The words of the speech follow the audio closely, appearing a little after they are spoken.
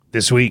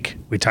This week,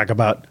 we talk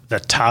about the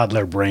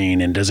toddler brain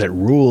and does it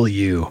rule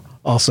you?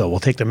 Also, we'll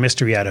take the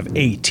mystery out of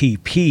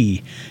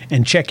ATP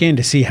and check in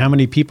to see how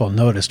many people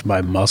noticed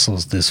my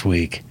muscles this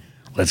week.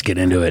 Let's get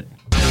into it.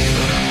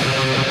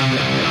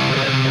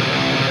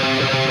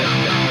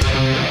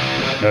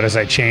 Notice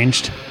I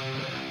changed.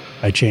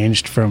 I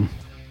changed from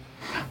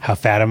how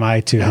fat am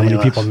I to how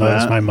many people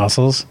notice my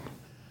muscles.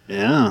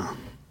 Yeah.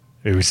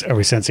 Are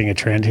we sensing a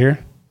trend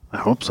here? I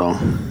hope so.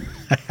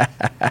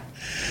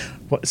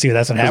 Well, see,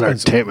 that's what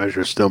happens. Our tape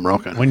measure is still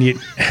broken. When you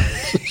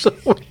so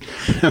we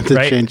have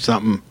to change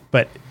something.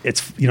 But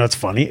it's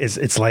funny.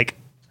 It's like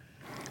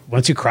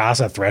once you cross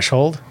a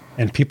threshold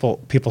and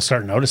people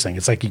start noticing.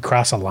 It's like you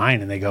cross a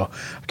line and they go,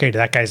 okay,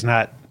 that guy's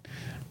not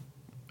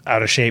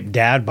out of shape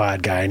dad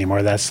bod guy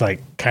anymore. That's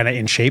like kind of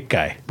in shape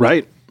guy.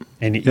 Right.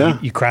 And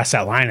you cross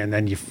that line and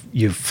then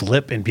you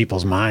flip in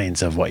people's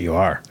minds of what you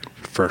are.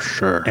 For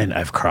sure. And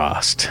I've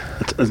crossed.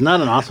 Isn't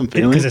that an awesome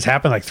feeling? Because it's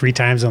happened like 3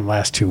 times in the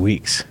last 2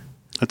 weeks.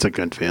 That's a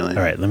good feeling.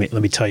 All right, let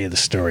me tell you the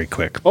story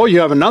quick. Oh, you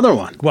have another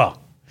one. Well,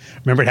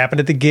 remember it happened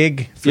at the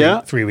gig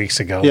 3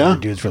 weeks ago. Yeah. Where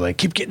the dudes were like,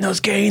 keep getting those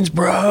gains,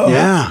 bro.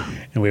 Yeah.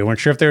 And we weren't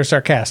sure if they were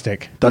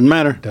sarcastic. Doesn't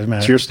matter.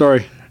 It's your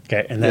story.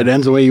 Okay. And then it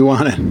ends the way you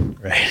want it.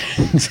 Right.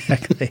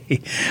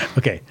 Exactly.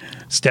 Okay.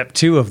 Step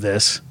 2 of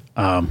this,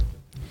 I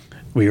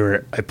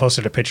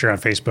posted a picture on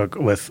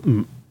Facebook with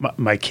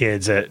my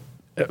kids it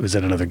was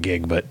at another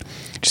gig, but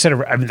just said,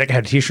 I think I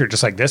had a t-shirt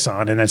just like this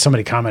on. And then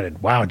somebody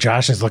commented, wow,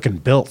 Josh is looking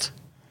built.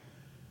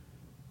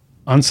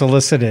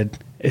 Unsolicited.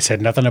 It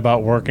said nothing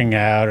about working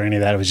out or any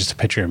of that. It was just a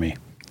picture of me.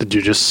 Did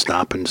you just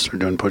stop and start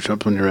doing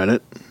push-ups when you read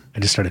it? I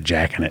just started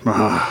jacking it.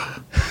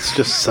 Oh, it's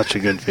just such a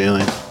good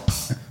feeling.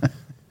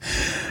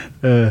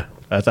 I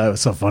thought it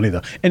was so funny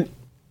though. And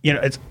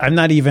it's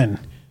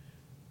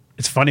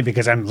funny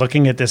because I'm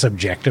looking at this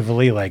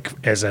objectively, like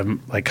as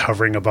I'm like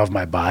hovering above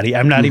my body.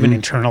 I'm not even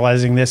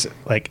internalizing this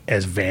like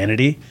as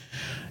vanity.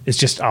 It's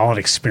just all an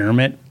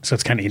experiment. So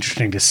it's kind of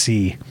interesting to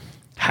see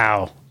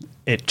how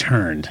it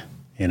turned,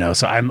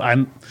 so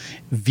I'm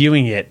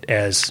viewing it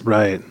as,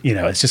 right.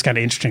 It's just kind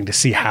of interesting to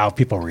see how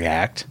people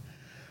react.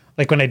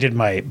 Like when I did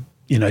I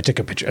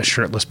took a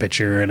shirtless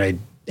picture and I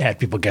had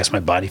people guess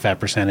my body fat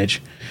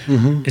percentage.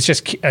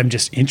 Mm-hmm. I'm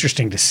just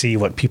interesting to see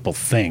what people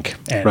think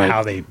and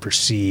how they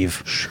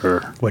perceive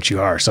what you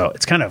are. So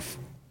it's kind of,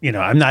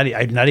 I'm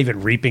not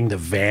even reaping the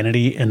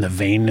vanity and the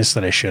vainness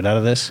that I should out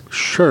of this.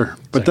 Sure.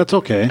 But that's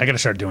okay. I got to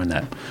start doing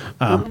that.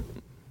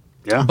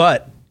 Yeah.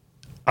 But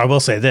I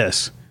will say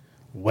this,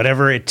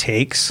 whatever it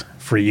takes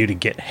for you to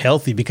get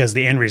healthy, because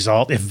the end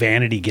result, if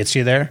vanity gets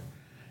you there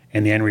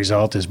and the end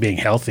result is being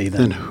healthy,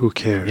 then who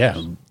cares?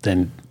 Yeah.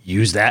 Then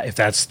use that if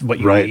that's what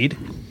you need.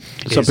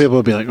 Some people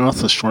will be like, oh,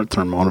 it's a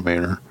short-term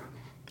motivator.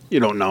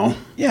 You don't know.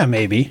 Yeah,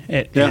 maybe.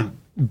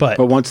 But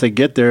once they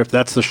get there, if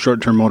that's the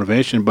short-term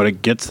motivation, but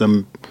it gets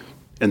them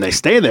and they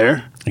stay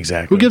there,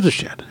 exactly. Who gives a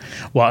shit?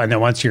 Well, and then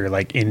once you're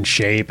like in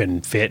shape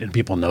and fit and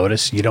people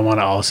notice, you don't want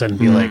to all of a sudden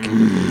be like,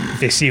 if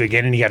they see you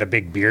again and you got a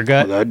big beer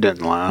gut. Well, that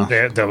didn't laugh.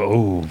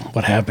 Oh,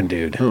 what happened,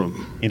 dude?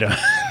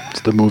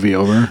 Is the movie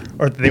over?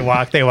 Or they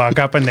walk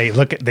up and they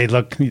look,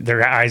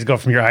 their eyes go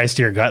from your eyes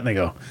to your gut and they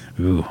go,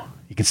 ooh,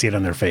 you can see it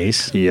on their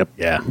face. Yep.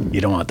 Yeah.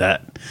 You don't want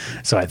that.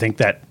 So I think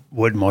that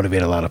would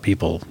motivate a lot of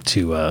people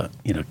to,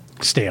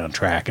 stay on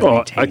track. And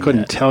I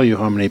couldn't tell you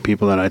how many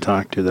people that I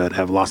talked to that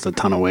have lost a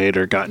ton of weight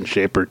or got in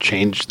shape or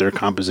changed their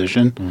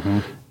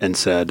composition and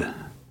said,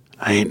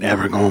 I ain't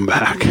ever going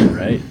back.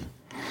 Right.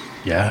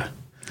 Yeah.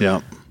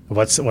 Yeah.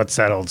 What's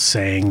that old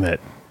saying that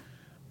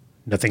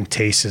nothing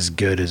tastes as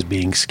good as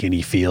being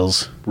skinny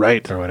feels?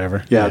 Right. Or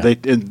whatever. Yeah.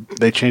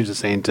 They changed the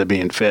saying to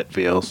being fit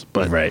feels,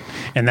 but right.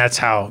 And that's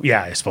how,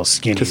 I suppose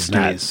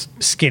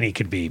skinny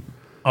could be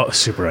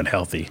super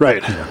unhealthy.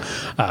 Right.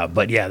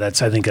 But I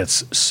think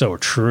that's so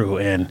true.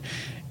 And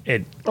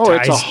it's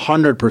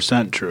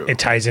 100% true. It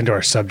ties into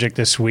our subject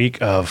this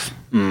week of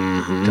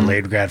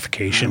delayed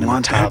gratification and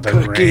the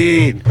toddler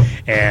brain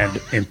and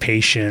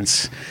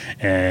impatience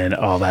and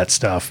all that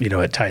stuff.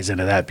 It ties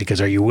into that because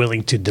are you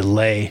willing to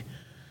delay,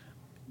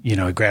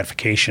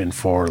 gratification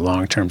for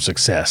long-term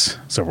success?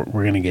 So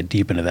we're going to get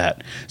deep into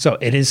that. So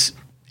it is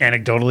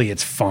anecdotally,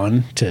 it's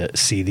fun to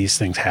see these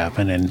things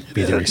happen and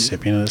be the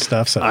recipient of this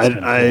stuff. So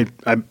I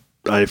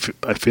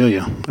feel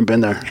you. I've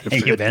been there.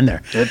 You've been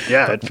there.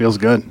 It feels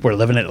good. We're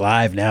living it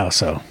live now.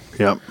 So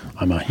yep.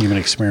 I'm a human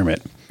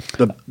experiment.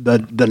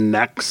 The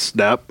next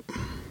step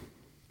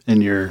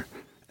in your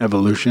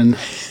evolution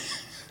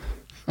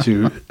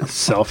to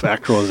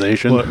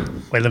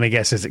self-actualization. Wait, let me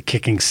guess. Is it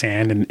kicking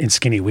sand and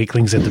skinny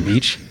weaklings at the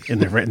beach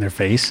right in their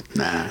face?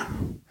 Nah,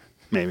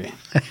 maybe.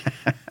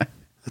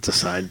 That's a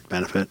side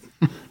benefit.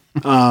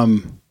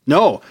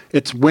 No,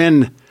 it's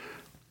when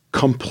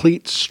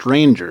complete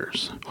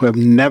strangers who have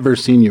never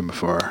seen you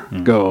before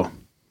go,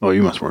 oh,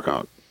 you must work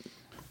out.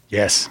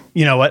 Yes.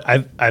 You know what?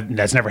 I've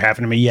that's never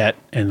happened to me yet.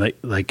 And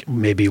like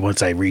maybe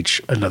once I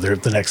reach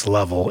the next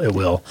level, it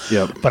will.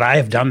 Yep. But I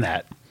have done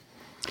that.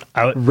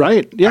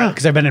 Right. Yeah.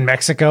 Because I've been in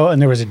Mexico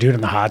and there was a dude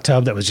in the hot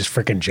tub that was just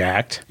freaking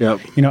jacked. Yep.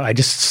 I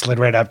just slid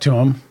right up to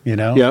him,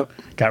 Yep.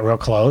 got real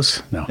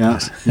close. No. Yeah.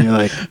 And you're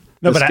like,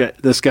 No,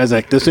 this guy's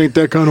like, this ain't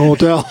that kind of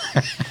hotel.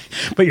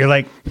 But you're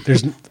like,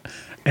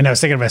 and I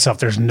was thinking to myself,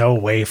 there's no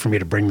way for me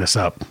to bring this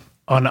up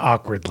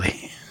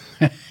unawkwardly.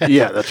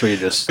 Yeah, that's where you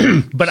just.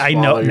 But I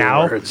know your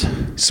now, words.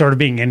 sort of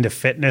being into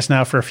fitness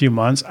now for a few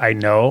months, I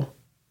know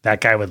that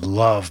guy would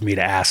love me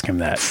to ask him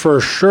that. For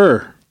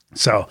sure.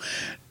 So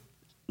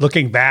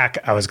looking back,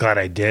 I was glad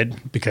I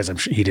did because I'm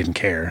sure he didn't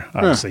care.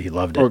 Obviously, he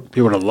loved it. Or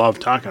he would have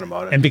loved talking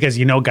about it. And because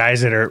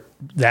guys that are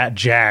that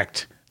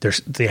jacked,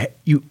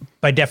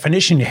 by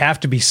definition, you have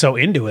to be so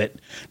into it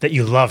that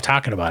you love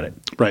talking about it.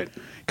 Right.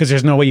 Because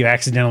there's no way you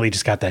accidentally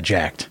just got that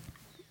jacked.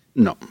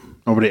 No.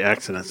 Nobody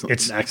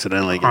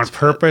accidentally On gets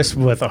purpose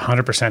with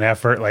 100%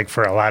 effort, like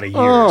for a lot of years.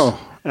 Oh,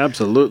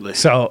 absolutely.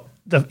 So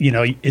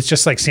it's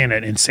just like seeing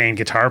an insane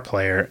guitar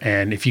player,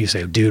 and if you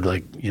say, "Dude,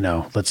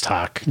 let's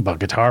talk about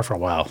guitar for a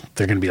while,"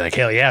 they're going to be like,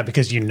 "Hell yeah,"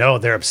 because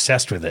they're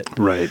obsessed with it,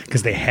 Right.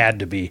 Because they had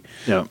to be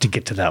Yeah. to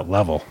get to that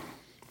level.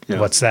 Yeah.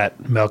 What's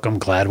that Malcolm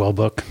Gladwell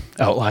book,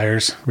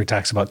 Outliers, where he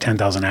talks about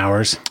 10,000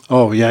 hours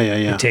Oh, yeah.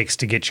 it takes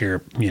to get your,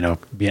 be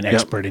an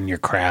expert in your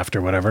craft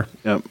or whatever.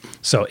 Yep.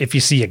 So if you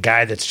see a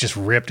guy that's just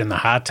ripped in the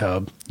hot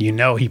tub,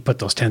 he put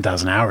those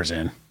 10,000 hours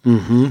in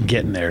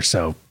getting there.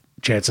 So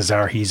chances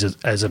are he's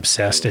as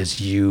obsessed as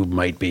you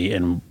might be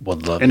and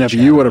would love. And if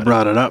you would have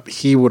brought it up,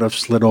 he would have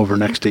slid over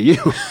next to you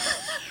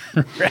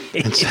right.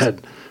 and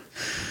said,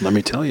 "Let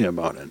me tell you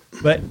about it."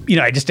 But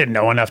I just didn't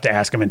know enough to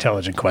ask him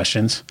intelligent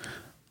questions,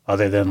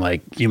 other than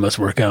like, "You must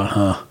work out,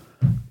 huh?"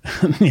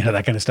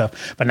 That kind of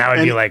stuff. But now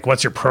it'd be like,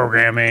 "What's your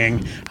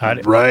programming?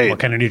 Right. What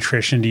kind of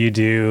nutrition do you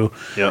do?"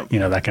 Yep.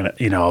 That kind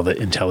of all the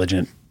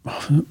intelligent,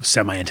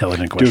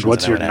 semi-intelligent questions. Dude,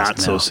 what's that I your would ask not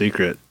so now.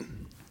 secret?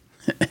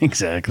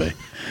 Exactly.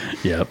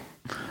 Yep.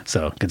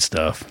 So good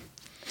stuff.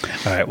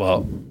 All right.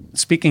 Well,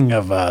 speaking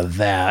of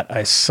that,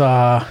 I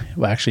saw.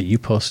 Well, actually, you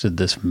posted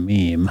this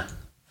meme.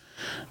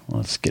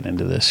 Let's get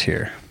into this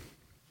here.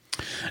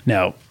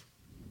 Now,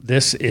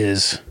 this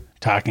is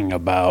talking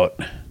about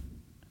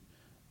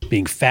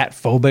being fat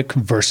phobic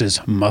versus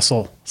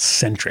muscle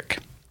centric.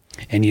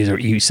 And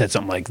you said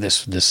something like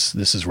this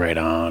is right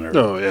on, or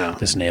Oh, yeah.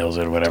 this nails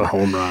it, or whatever. A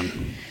home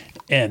run.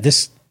 And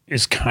this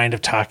is kind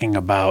of talking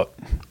about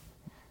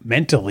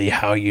mentally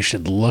how you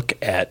should look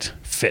at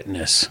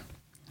fitness.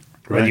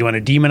 Whether you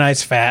want to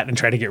demonize fat and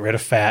try to get rid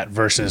of fat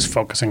versus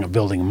focusing on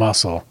building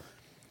muscle,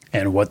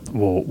 and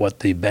what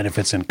the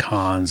benefits and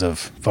cons of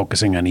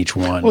focusing on each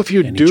one. Well, if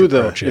you and do each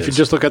approach if you is.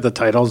 just look at the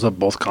titles of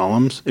both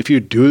columns, if you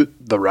do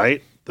the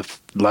right, the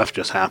left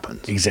just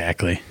happens.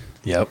 Exactly.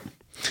 Yep.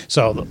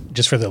 So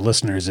just for the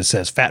listeners, it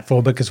says fat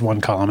phobic is one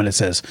column, and it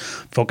says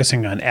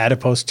focusing on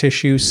adipose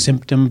tissue,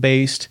 symptom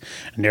based.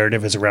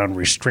 Narrative is around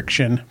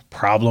restriction,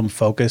 problem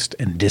focused,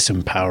 and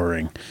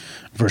disempowering,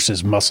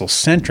 versus muscle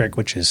centric,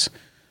 which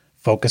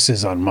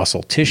focuses on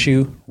muscle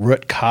tissue,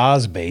 root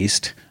cause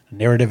based.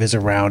 Narrative is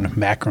around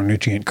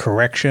macronutrient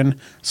correction,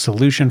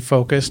 solution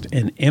focused,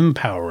 and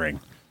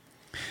empowering.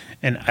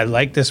 And I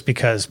like this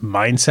because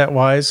mindset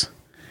wise,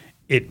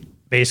 it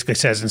basically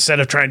says instead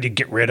of trying to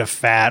get rid of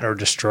fat or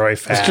destroy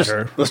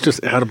fat, Let's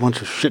just add a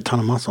bunch of shit ton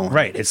of muscle.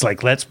 right, it's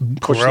like let's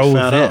Push the grow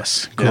fat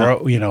this, out.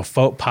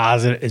 grow,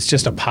 positive. It's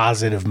just a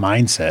positive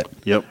mindset,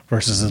 Yep.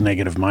 versus a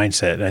negative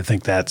mindset. And I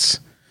think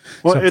that's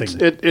Well,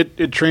 something.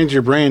 it trains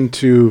your brain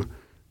to,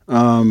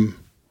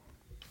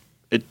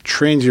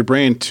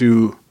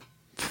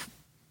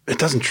 it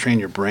doesn't train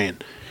your brain.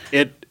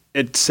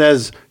 It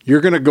says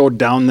you're going to go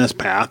down this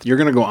path. You're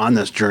going to go on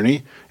this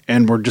journey,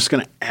 and we're just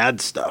going to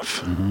add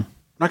stuff. Mm-hmm.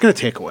 Not going to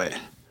take away.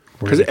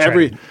 We're Because gonna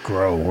try to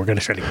grow. We're going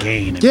to try to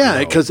gain. And yeah,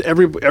 grow. because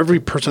every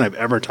person I've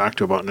ever talked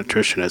to about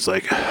nutrition is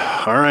like,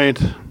 all right,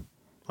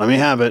 let me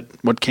have it.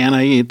 What can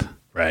I eat?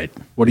 right.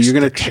 What are you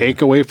going to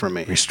take away from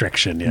me?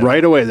 Restriction. Yeah.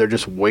 Right away, they're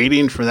just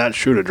waiting for that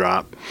shoe to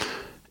drop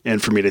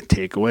and for me to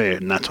take away.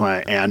 And that's why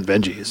I add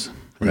veggies.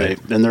 Right.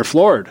 And they're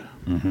floored.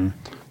 Mm-hmm.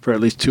 For at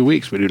least 2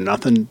 weeks. We do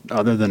nothing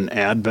other than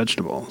add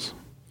vegetables.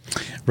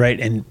 Right.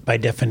 And by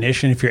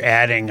definition, if you're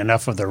adding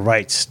enough of the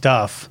right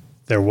stuff,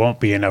 there won't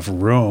be enough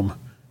room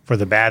for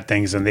the bad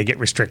things, and they get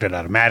restricted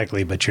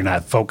automatically, but you're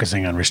not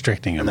focusing on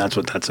restricting them. And that's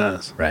what that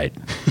says. Right.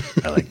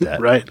 I like that.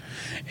 Right.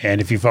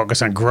 And if you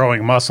focus on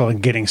growing muscle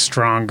and getting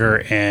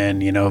stronger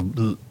and,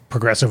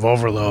 progressive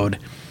overload,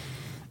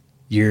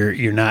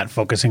 you're not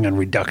focusing on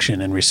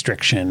reduction and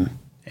restriction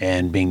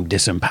and being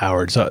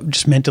disempowered. So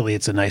just mentally,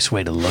 it's a nice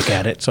way to look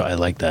at it. So I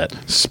like that.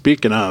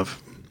 Speaking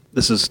of,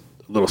 this is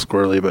a little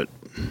squirrely, but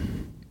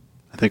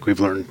I think we've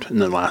learned in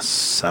the last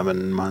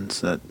 7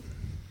 months that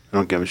I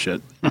don't give a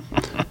shit.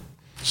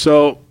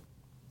 So,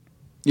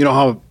 you know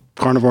how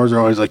carnivores are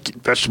always like,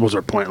 vegetables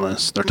are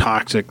pointless. They're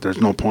toxic. There's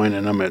no point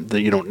in them.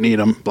 You don't need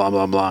them, blah,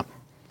 blah, blah.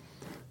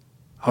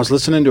 I was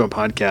listening to a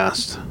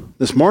podcast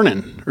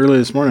early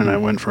this morning. I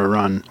went for a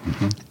run,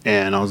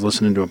 and I was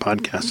listening to a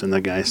podcast, and the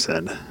guy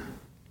said, I'm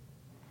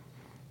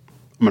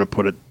going to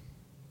put it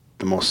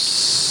the most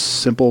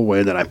simple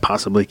way that I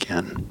possibly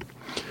can.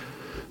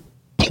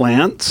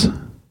 Plants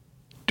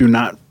do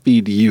not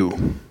feed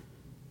you.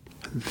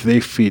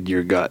 They feed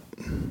your gut.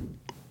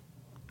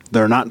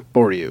 They're not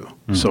for you.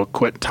 So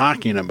quit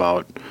talking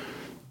about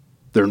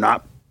they're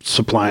not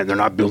supplying, they're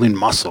not building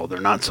muscle, they're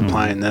not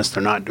supplying this,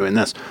 they're not doing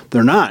this.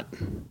 They're not.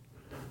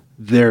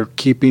 They're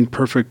keeping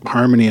perfect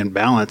harmony and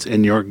balance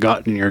in your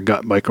gut and your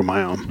gut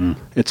microbiome.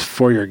 It's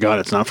for your gut.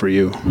 It's not for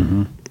you.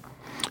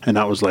 And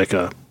that was like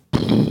a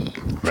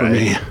for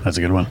me. That's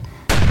a good one.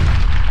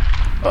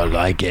 I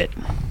like it.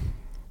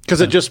 Because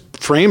it just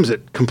frames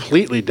it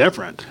completely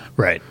different.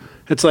 Right.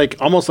 It's like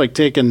almost like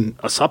taking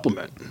a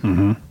supplement.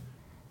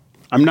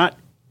 I'm not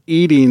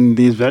eating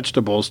these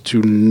vegetables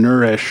to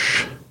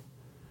nourish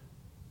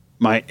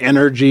my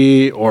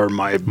energy or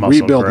my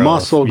rebuild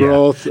muscle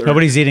growth.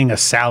 Nobody's eating a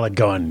salad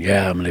going,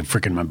 yeah, I'm going to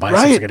freaking, my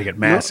biceps are going to get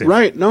massive.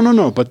 Right.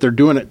 No. But they're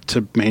doing it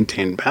to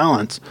maintain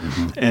balance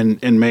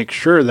and make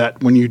sure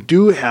that when you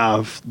do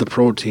have the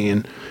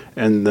protein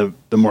and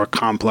the more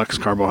complex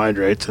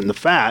carbohydrates and the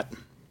fat,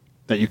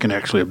 that you can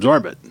actually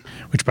absorb it.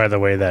 Which, by the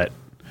way, that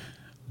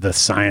the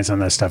science on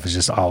that stuff is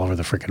just all over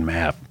the freaking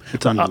map.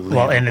 It's unbelievable.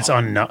 Well, and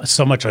it's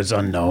so much is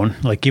unknown.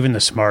 Like even the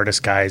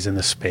smartest guys in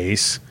the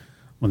space,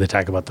 when they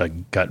talk about the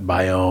gut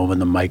biome and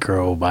the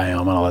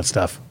microbiome and all that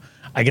stuff,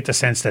 I get the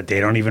sense that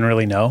they don't even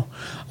really know.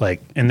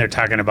 Like, and they're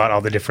talking about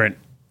all the different,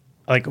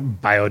 like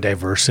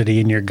biodiversity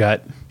in your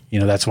gut.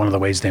 You know, that's one of the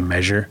ways they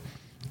measure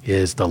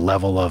is the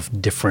level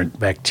of different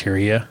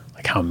bacteria,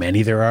 like how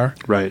many there are.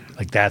 Right.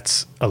 Like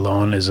that's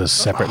alone is a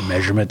separate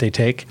measurement they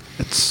take.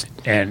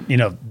 And, you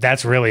know,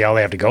 that's really all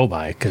they have to go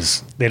by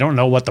because they don't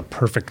know what the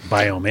perfect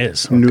biome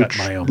is or gut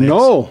biome is.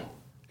 No.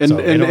 And, so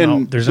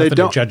and there's nothing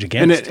to judge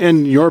against.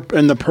 And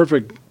the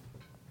perfect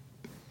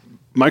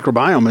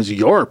microbiome is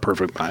your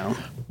perfect biome.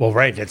 Well,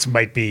 right. It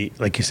might be,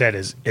 like you said,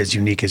 as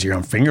unique as your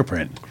own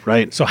fingerprint.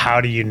 Right. So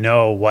how do you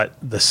know what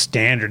the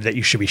standard that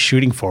you should be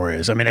shooting for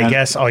is? I mean, I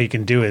guess all you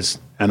can do is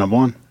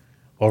N-of-1.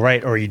 Well,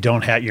 right. Or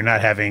you're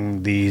not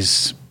having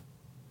these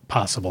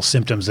possible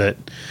symptoms that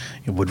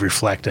would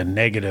reflect a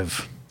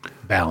negative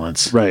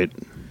balance. Right.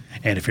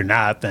 And if you're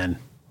not, then,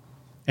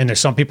 and there's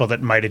some people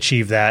that might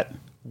achieve that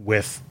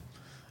with,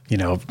 you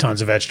know,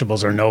 tons of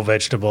vegetables or no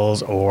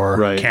vegetables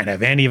or can't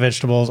have any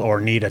vegetables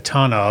or need a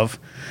ton of,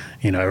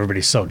 you know,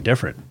 everybody's so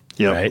different.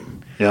 Yep. Right.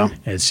 Yeah.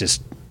 It's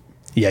just,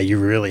 you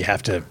really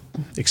have to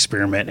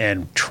experiment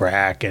and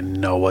track and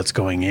know what's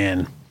going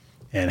in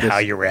and how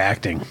you're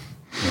reacting,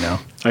 you know?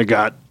 I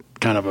got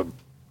kind of a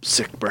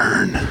sick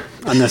burn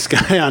on this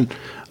guy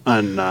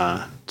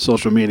on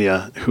social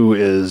media who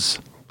is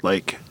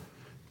like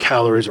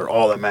calories are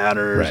all that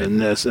matters and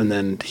this, and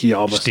then he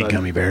all of a sudden eat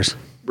gummy bears.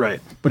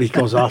 Right. But he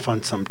goes off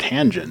on some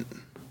tangent.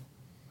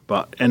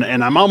 But and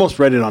I'm almost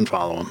ready to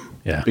unfollow him.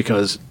 Yeah.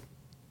 Because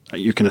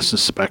you can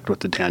suspect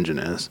what the tangent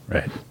is.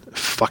 Right.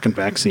 Fucking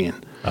vaccine.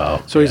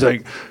 Oh. So he's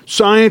like,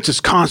 science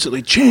is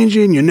constantly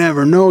changing. You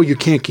never know. You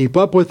can't keep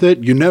up with it.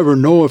 You never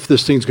know if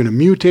this thing's going to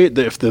mutate,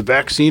 if the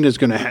vaccine is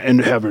going to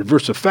have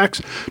adverse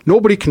effects.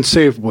 Nobody can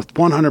say with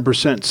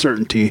 100%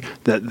 certainty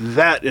that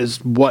that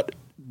is what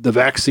the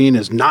vaccine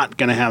is not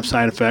going to have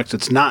side effects.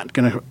 It's not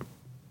going to,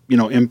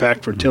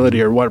 impact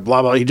fertility or what,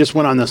 blah, blah. He just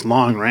went on this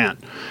long rant.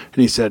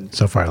 And he said...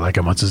 So far, I like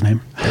him. What's his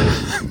name?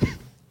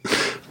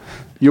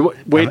 You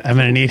wait. I'm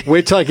gonna need.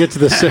 Wait till I get to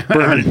the sick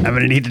burn. I'm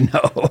gonna need to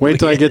know. Wait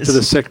till I get to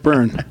the sick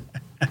burn.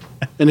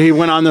 And he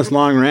went on this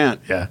long rant.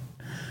 Yeah.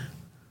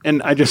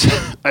 And I just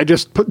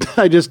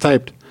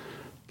typed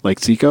like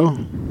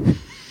Zico.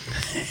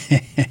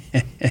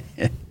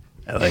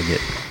 I like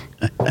it.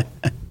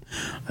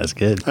 That's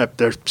good.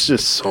 They're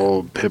just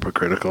so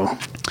hypocritical.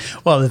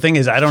 Well, the thing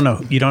is, I don't know.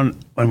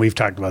 When we've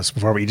talked about this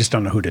before, but you just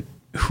don't know who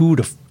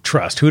to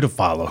trust, who to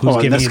follow, who's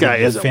giving this you guy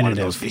the isn't one of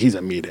definitive. those. He's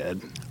a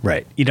meathead.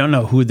 Right. You don't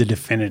know who the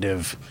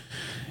definitive.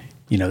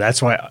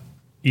 That's why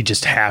you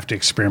just have to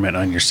experiment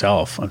on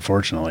yourself,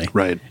 unfortunately.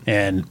 Right.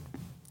 And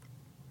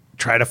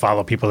try to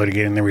follow people that are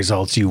getting the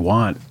results you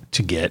want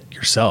to get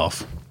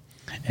yourself.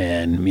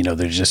 And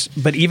there's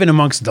just, but even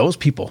amongst those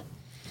people,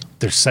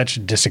 there's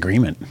such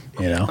disagreement.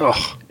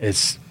 Ugh.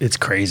 It's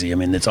crazy. I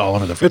mean, it's all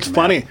over the. It's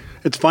funny. Map.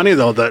 It's funny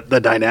though the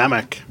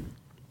dynamic,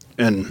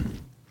 and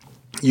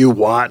you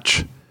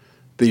watch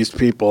these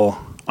people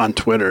on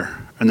Twitter,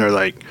 and they're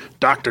like,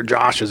 Dr.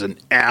 Josh is an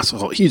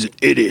asshole. He's an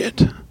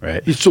idiot.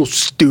 Right. He's so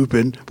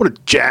stupid. What a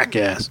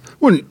jackass.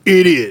 What an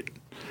idiot.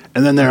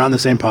 And then they're on the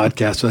same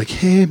podcast. They're like,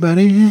 hey,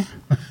 buddy.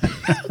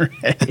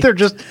 Right.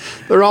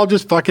 They're all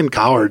just fucking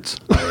cowards.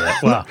 Oh, yeah.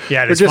 Well,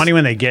 yeah, it's funny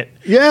when they get.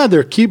 Yeah,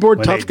 they're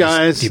keyboard tough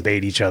guys.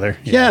 Debate each other.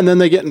 Yeah, and then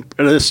they get in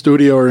a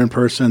studio or in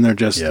person. They're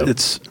just, I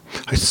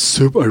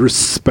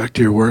respect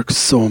your work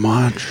so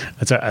much.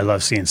 I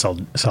love seeing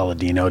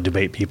Saladino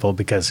debate people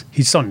because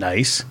he's so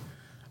nice,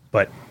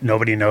 but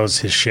nobody knows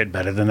his shit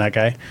better than that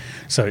guy.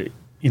 So,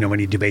 when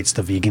he debates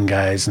the vegan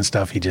guys and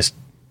stuff, he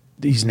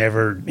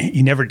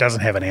never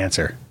doesn't have an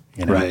answer.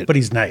 Right. But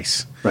he's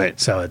nice. Right.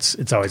 So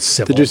it's always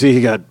civil. Did you see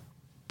he got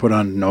put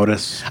on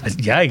notice?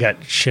 Yeah, he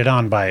got shit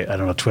on by, I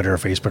don't know, Twitter or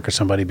Facebook or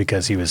somebody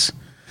because he was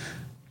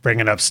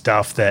bringing up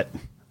stuff that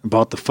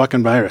about the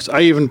fucking virus.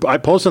 I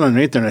posted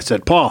underneath there and I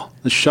said, Paul,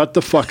 let's shut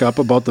the fuck up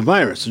about the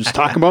virus. Just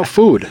talk about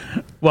food.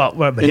 Well,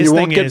 but and his you thing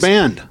won't get is,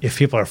 banned. if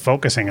people are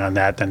focusing on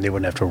that, then they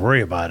wouldn't have to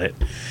worry about it.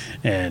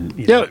 And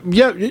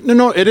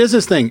No, it is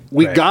his thing.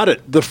 We Right. got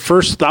it the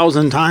first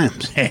 1,000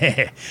 times.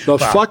 The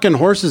fucking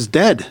horse is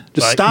dead.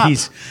 Just stop.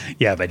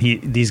 But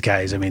these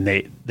guys, I mean,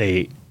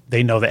 they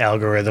know the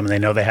algorithm. They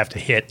know they have to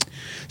hit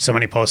so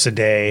many posts a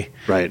day,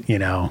 Right. You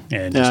know,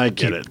 and Yeah, just I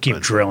get it, keep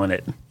but- drilling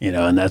it, you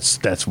know, and that's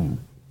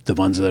the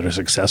ones that are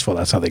successful.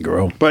 That's how they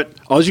grow. But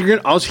all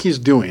he's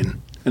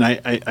doing, and Well,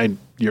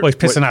 he's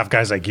pissing off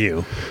guys like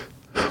you.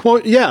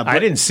 Well, yeah, I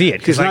didn't see it.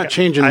 'cause He's not I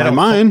changing I my don't-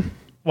 mind,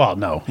 Well,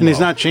 no, and he's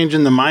not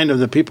changing the mind of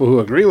the people who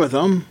agree with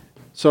him.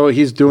 So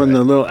he's doing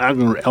the little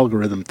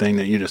algorithm thing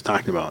that you just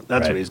talked about.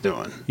 That's Right. what he's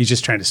doing. He's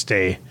just trying to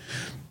stay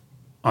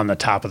on the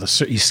top of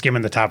he's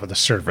skimming the top of the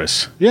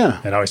surface. Yeah.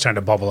 And always trying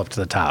to bubble up to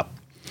the top.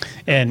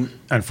 And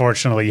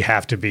unfortunately, you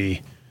have to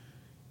be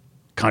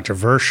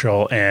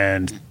controversial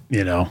and,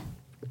 you know,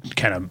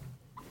 kind of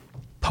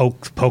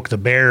poke the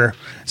bear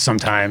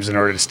sometimes in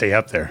order to stay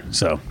up there.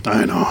 So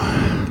I know.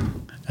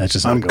 that's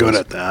just how I'm it good goes.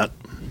 at that.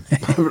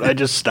 But I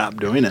just stopped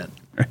doing it.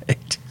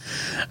 Right.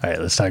 All right,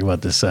 let's talk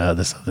about this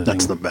other thing.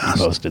 That's the best.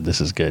 you posted.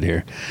 This is good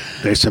here.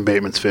 Jason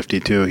Bateman's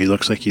 52. He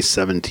looks like he's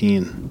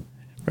 17.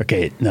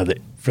 Okay, now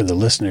for the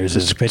listeners,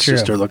 there's His a picture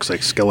sister of looks like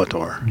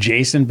Skeletor.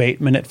 Jason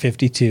Bateman at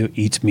 52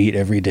 eats meat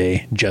every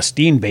day.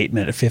 Justine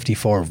Bateman at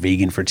 54,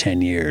 vegan for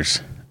 10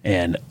 years.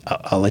 And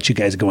I'll let you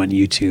guys go on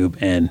YouTube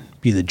and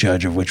be the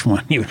judge of which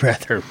one you would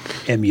rather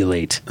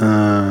emulate.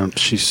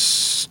 She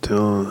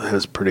still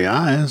has pretty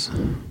eyes.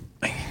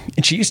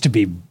 And she used to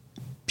be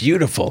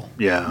beautiful.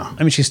 Yeah.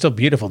 I mean, she's still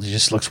beautiful. She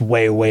just looks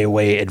way, way,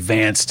 way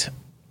advanced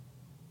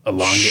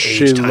along the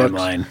age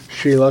timeline.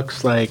 She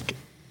looks like,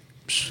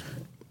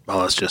 well,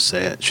 let's just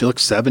say it. She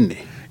looks 70.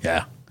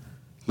 Yeah.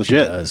 Legit. She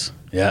does.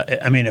 Yeah.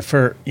 I mean, if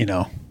her, you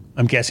know,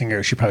 I'm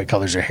guessing she probably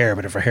colors her hair,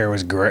 but if her hair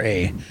was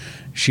gray,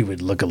 she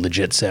would look a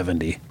legit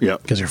 70. Yeah.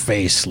 Because her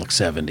face looks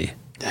 70.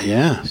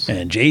 Yes.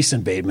 And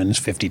Jason Bateman is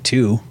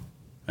 52.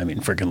 I mean,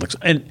 freaking looks.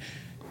 And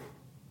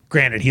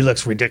granted, he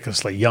looks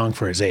ridiculously young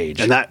for his age.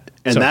 And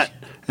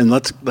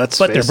let's But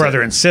face they're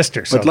brother it. and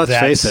sister. So But let's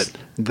face that's-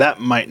 it, that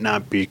might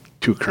not be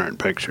two current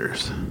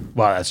pictures.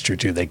 Well, that's true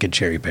too. They could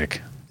cherry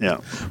pick. Yeah.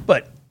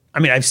 But I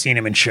mean, I've seen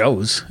him in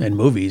shows and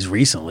movies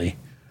recently.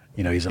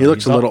 You know, He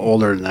looks a little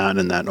older than that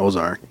in that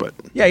Ozark, but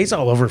Yeah, he's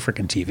all over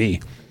freaking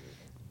TV.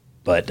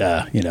 But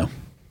you know,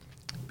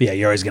 yeah,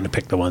 you're always going to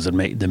pick the ones that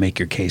make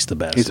your case the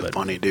best. he's a but,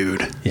 funny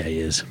dude, Yeah, he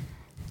is.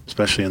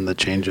 especially in The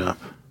Change Up.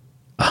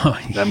 Oh,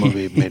 That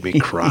movie made me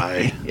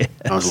cry. Yes.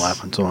 I was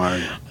laughing so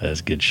hard.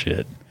 That's good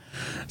shit.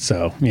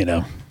 So, you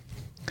know,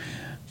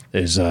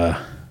 there's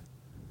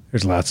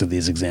lots of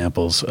these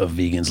examples of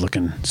vegans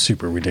looking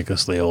super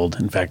ridiculously old.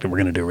 In fact, we're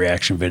going to do a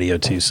reaction video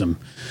to some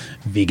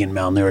vegan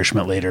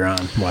malnourishment later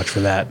on. Watch for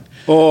that.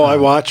 Oh, I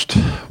watched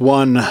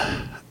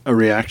a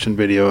reaction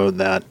video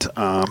that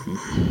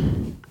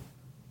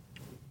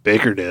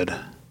Baker did.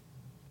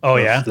 Oh,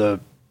 of yeah? The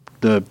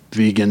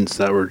vegans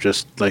that were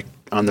just like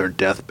on their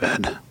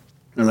deathbed.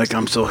 They're like,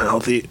 I'm so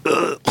healthy.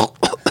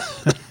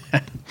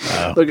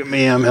 Look at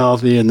me, I'm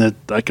healthy. And that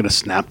I could have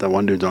snapped that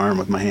one dude's arm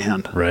with my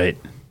hand. Right.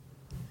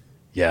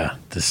 Yeah,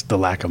 the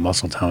lack of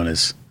muscle tone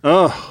is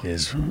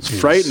It's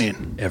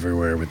frightening.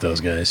 everywhere with those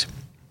guys.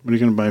 What are you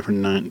going to buy for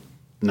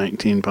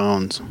 19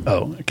 pounds?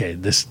 Oh, okay.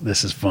 This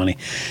is funny.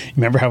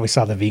 Remember how we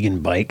saw the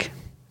vegan bike?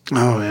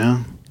 Oh,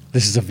 yeah.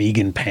 This is a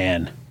vegan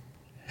pan.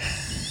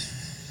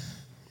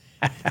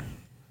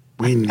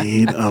 We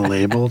need a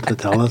label to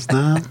tell us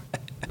that.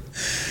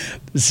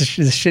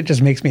 This shit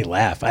just makes me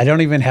laugh. I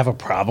don't even have a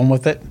problem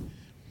with it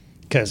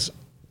because,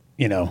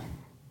 you know,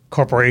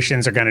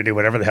 corporations are going to do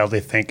whatever the hell they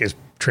think is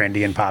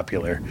trendy and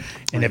popular.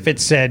 And if it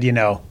said, you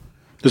know,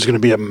 There's going to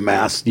be a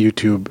mass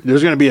YouTube.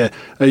 There's going to be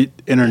a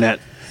internet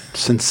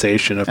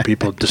sensation of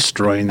people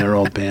destroying their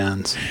old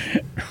pans.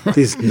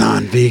 These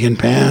non-vegan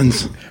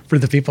pans. for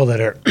the people that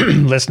are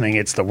listening,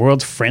 it's the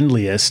world's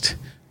friendliest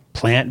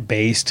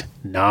plant-based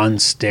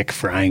non-stick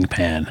frying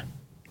pan.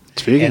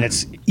 It's vegan. And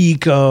it's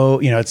eco,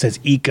 you know, it says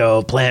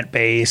eco,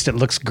 plant-based. It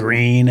looks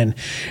green and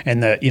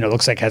the, you know,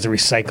 looks like it has a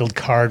recycled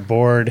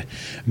cardboard,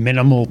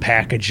 minimal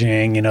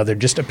packaging. You know, they're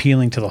just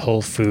appealing to the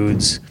Whole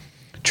Foods,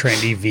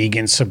 trendy,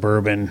 vegan,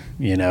 suburban,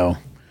 you know,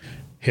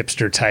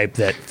 hipster type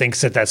that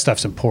thinks that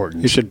stuff's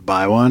important. You should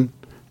buy one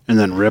and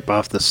then rip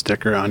off the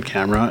sticker on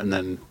camera and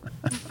then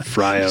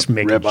fry a Just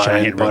make a ribeye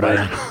giant in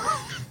butter.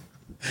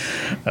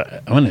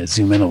 I want to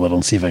zoom in a little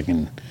and see if I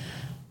can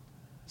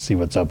see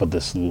what's up with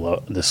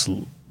this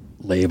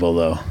label,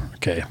 though.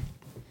 Okay.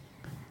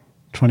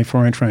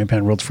 24-inch frying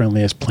pan, world's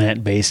friendliest,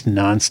 plant-based,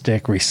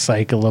 non-stick,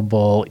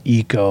 recyclable,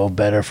 eco,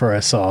 better for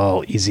us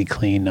all, easy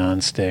clean,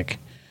 non-stick,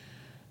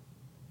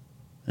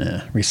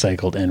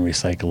 recycled and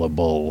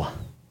recyclable.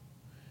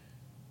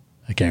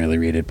 I can't really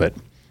read it, but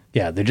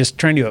yeah, they're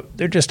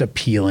just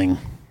appealing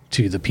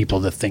to the people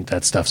that think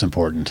that stuff's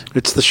important.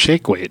 It's the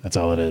shake weight. That's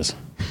all it is.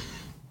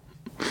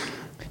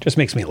 Just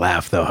makes me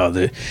laugh, though, how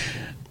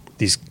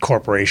these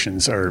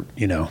corporations are,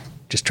 you know,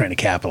 just trying to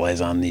capitalize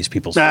on these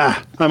people's I'm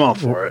all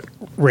for it.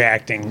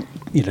 reacting,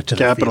 to the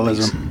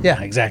Capitalism. feelings.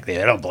 Yeah,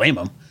 exactly. I don't blame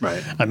them.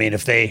 Right. I mean,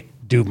 if they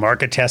do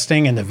market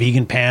testing and the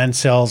vegan pan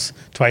sells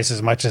twice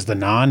as much as the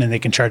non, and they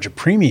can charge a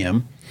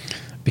premium,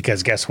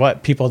 because guess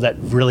what? People that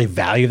really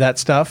value that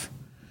stuff,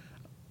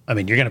 I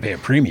mean, you're going to pay a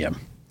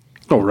premium.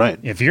 Oh, right.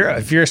 If you're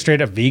a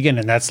straight up vegan,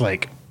 and that's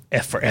like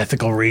for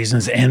ethical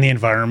reasons and the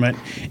environment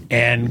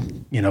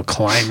and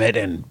climate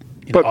and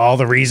all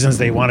the reasons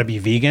they want to be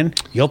vegan,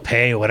 you'll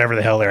pay whatever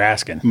the hell they're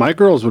asking. My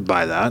girls would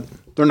buy that.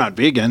 They're not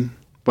vegan,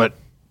 but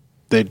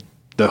the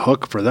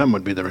hook for them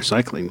would be the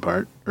recycling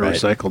part, or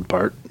recycled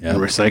part, the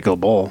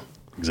recyclable.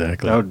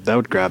 Exactly. That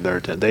would grab their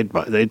attention.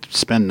 They'd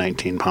spend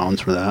 19 pounds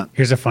for that.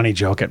 Here's a funny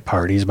joke at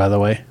parties, by the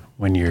way,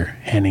 when you're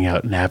handing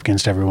out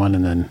napkins to everyone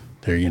and then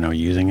they're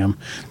using them.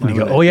 And you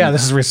go, "Oh yeah,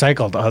 this is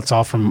recycled. Oh, it's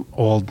all from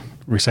old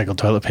recycled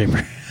toilet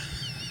paper."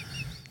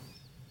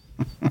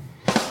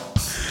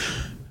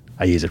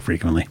 I use it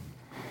frequently.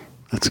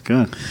 That's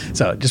good.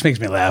 So it just makes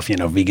me laugh.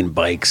 Vegan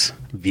bikes,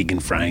 vegan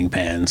frying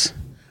pans.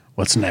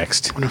 What's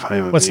next? I wonder if I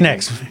have a What's vegan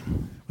next?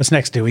 What's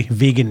next, Dewey?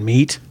 Vegan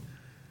meat?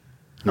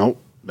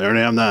 Nope. They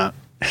already have that.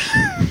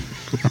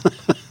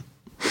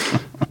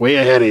 Way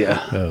ahead of you.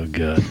 Oh,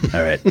 good.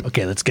 All right.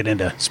 Okay, let's get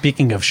into,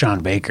 speaking of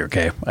Sean Baker,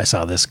 okay, I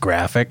saw this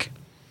graphic,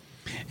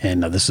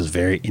 and this is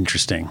very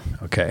interesting,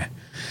 okay.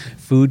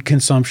 Food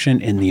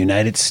consumption in the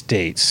United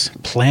States,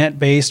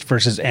 plant-based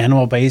versus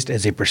animal-based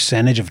as a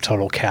percentage of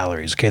total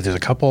calories. Okay, there's a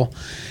couple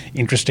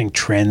interesting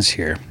trends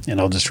here, and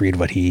I'll just read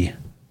what he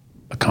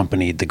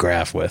accompanied the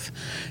graph with.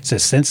 It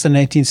says, since the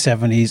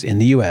 1970s in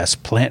the U.S.,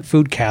 plant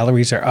food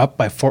calories are up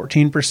by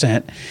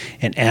 14%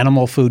 and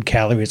animal food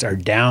calories are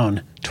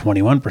down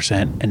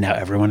 21%, and now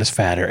everyone is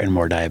fatter and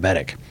more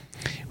diabetic.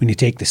 When you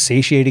take the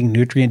satiating,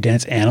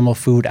 nutrient-dense animal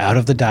food out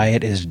of the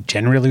diet, it is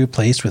generally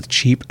replaced with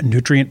cheap,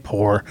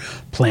 nutrient-poor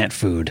plant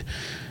food.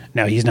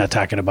 Now, he's not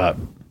talking about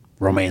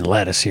romaine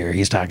lettuce here.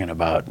 He's talking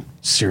about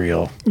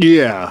cereal.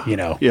 Yeah.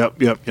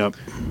 Yep.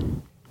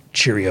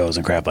 Cheerios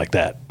and crap like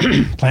that.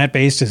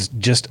 Plant-based is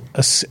just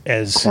as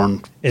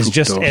Corn, is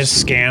just fructose. as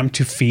scam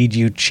to feed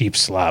you cheap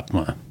slop.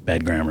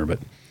 Bad grammar, but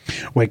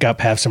wake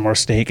up, have some more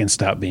steak, and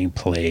stop being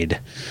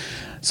played.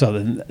 So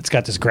then it's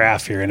got this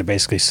graph here, and it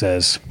basically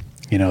says,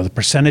 the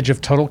percentage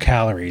of total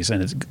calories,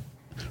 and it's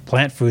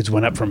plant foods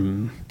went up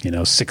from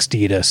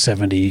 60 to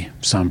 70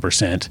 some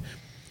percent,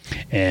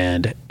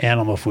 and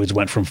animal foods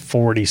went from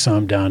 40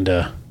 some down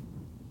to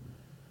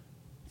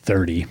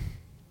 30.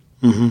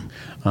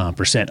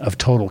 Percent of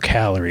total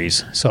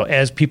calories. So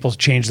as people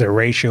change their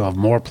ratio of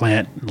more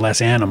plant,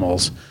 less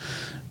animals,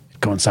 it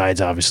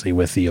coincides obviously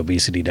with the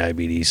obesity,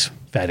 diabetes,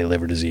 fatty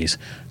liver disease.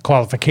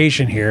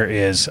 Qualification here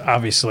is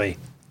obviously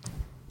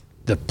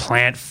the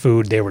plant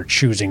food they were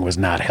choosing was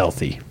not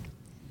healthy.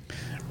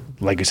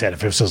 Like I said, if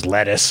this was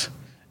lettuce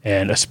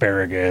and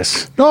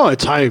asparagus. No,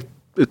 it's high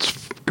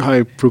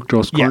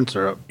fructose corn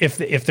syrup. If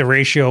the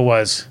ratio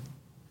was,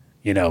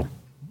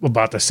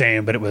 about the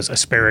same, but it was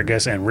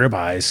asparagus and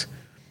ribeyes,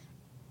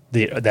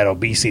 that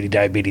obesity,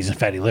 diabetes, and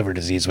fatty liver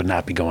disease would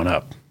not be going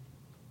up.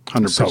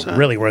 100%. So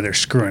really where they're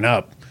screwing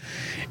up,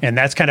 and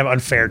that's kind of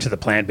unfair to the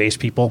plant-based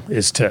people,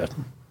 is to,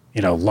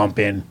 lump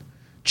in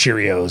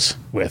Cheerios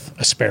with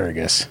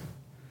asparagus,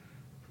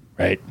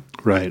 right?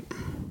 Right.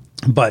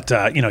 But,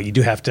 you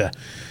do have to,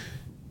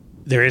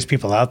 there is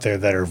people out there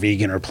that are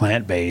vegan or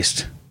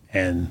plant-based,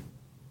 and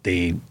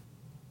they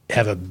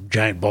have a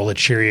giant bowl of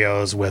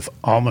Cheerios with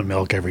almond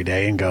milk every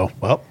day and go,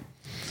 well,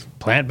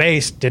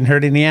 plant-based, didn't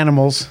hurt any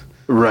animals.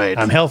 Right.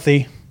 I'm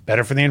healthy,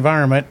 better for the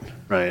environment.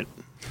 Right.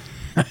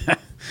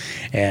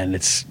 And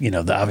it's,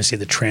 obviously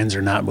the trends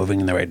are not moving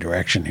in the right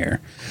direction here.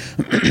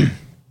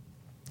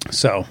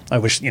 So I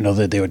wish,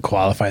 that they would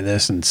qualify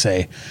this and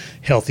say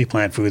healthy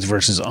plant foods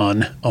versus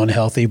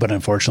unhealthy. But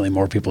unfortunately,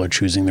 more people are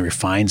choosing the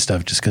refined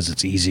stuff just because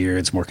it's easier,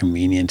 it's more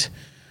convenient,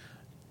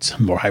 it's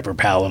more hyper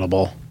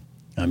palatable.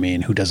 I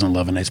mean, who doesn't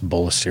love a nice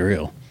bowl of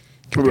cereal?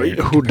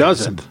 Who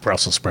doesn't? Some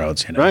Brussels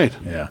sprouts, Right.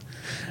 Yeah.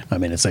 I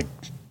mean, it's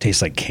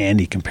tastes like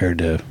candy compared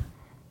to,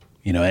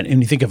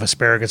 and you think of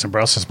asparagus and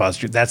Brussels sprouts,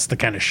 that's the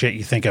kind of shit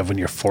you think of when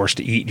you're forced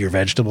to eat your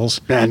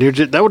vegetables. Man,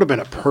 that would have been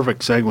a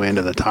perfect segue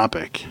into the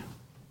topic.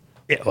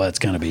 Yeah, well, it's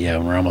going to be,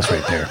 we're almost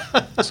right there.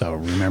 So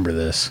remember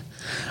this.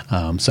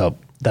 So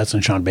that's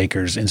on Sean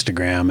Baker's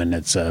Instagram, and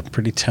it's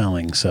pretty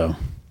telling. So, all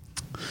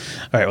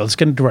right, well, let's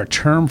get into our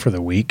term for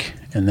the week,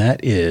 and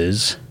that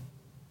is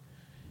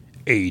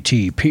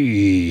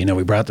ATP.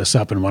 We brought this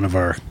up in one of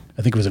our,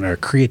 I think it was in our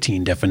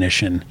creatine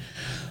definition.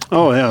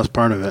 Oh, yeah, it was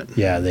part of it.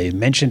 Yeah, they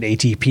mentioned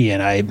ATP,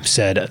 and I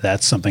said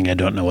that's something I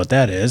don't know what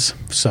that is.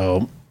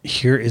 So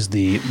here is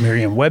the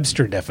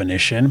Merriam-Webster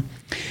definition.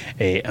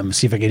 I'm going to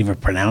see if I can even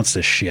pronounce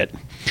this shit.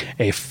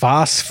 A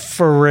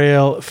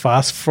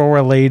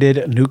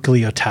phosphorylated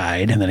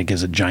nucleotide, and then it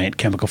gives a giant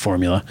chemical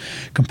formula,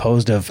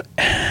 composed of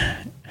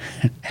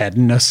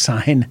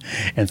adenosine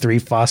and 3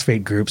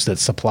 phosphate groups that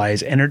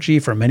supplies energy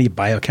for many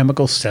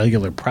biochemical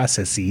cellular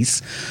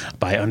processes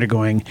by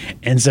undergoing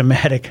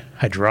enzymatic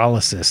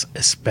hydrolysis,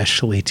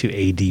 especially to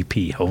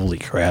ADP. Holy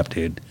crap,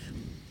 dude.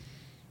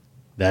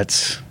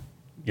 That's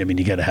I mean,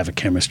 you got to have a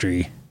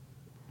chemistry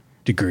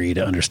degree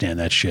to understand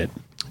that shit.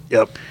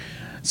 Yep.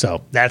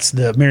 So that's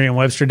the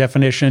Merriam-Webster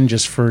definition,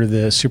 just for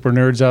the super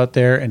nerds out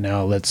there. And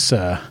now let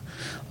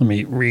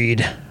me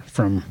read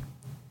from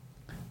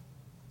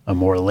a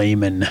more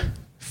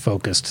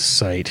layman-focused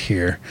site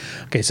here.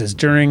 Okay, it says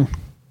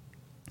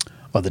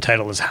the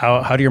title is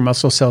how do your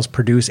muscle cells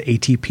produce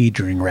ATP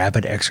during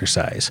rapid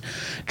exercise?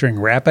 During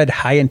rapid,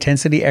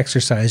 high-intensity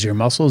exercise, your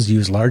muscles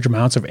use large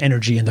amounts of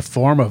energy in the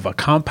form of a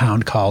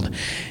compound called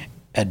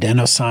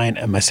adenosine.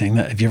 Am I saying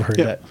that? Have you ever heard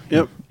that?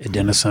 Yep.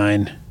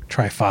 Adenosine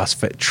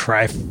triphosphate,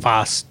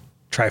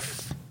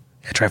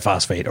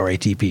 or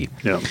ATP.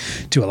 Yep.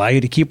 To allow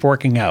you to keep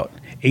working out,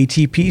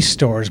 ATP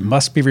stores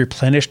must be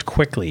replenished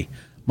quickly.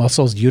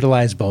 Muscles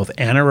utilize both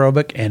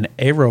anaerobic and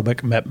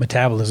aerobic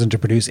metabolism to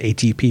produce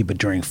ATP, but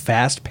during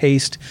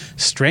fast-paced,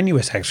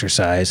 strenuous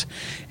exercise,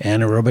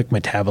 anaerobic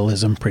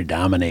metabolism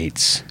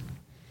predominates.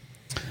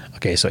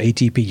 Okay, so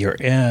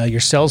ATP, your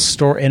cells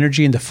store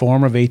energy in the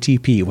form of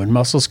ATP. When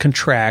muscles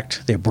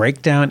contract, they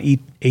break down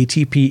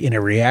ATP in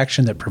a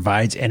reaction that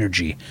provides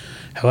energy.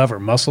 However,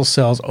 muscle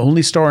cells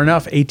only store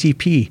enough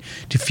ATP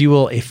to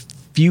fuel a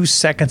few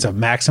seconds of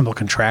maximal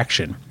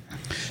contraction.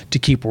 To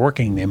keep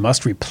working, they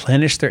must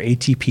replenish their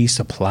ATP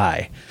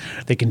supply.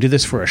 They can do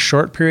this for a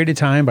short period of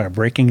time by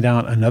breaking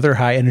down another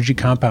high-energy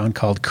compound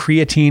called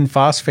creatine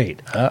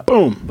phosphate.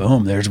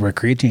 Boom. There's where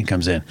creatine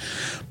comes in.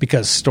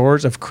 Because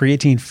stores of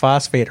creatine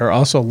phosphate are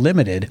also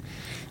limited,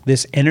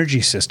 this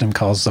energy system,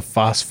 called the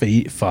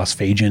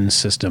phosphagen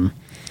system,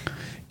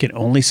 can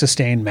only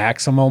sustain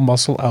maximal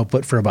muscle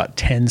output for about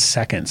 10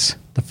 seconds.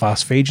 The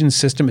phosphagen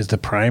system is the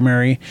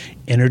primary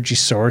energy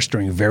source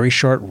during very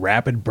short,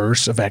 rapid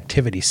bursts of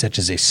activity, such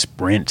as a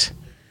sprint.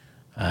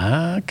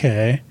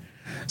 Okay.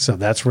 So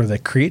that's where the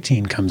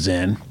creatine comes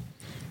in.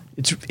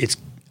 It's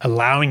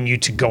allowing you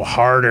to go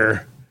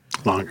harder.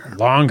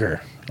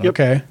 Longer. Yep.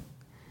 Okay.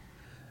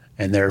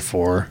 And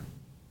therefore,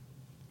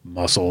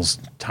 muscles,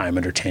 time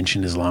under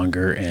tension is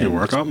longer and you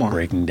work out more.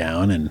 Breaking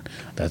down, and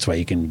that's why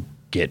you can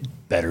get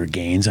better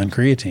gains on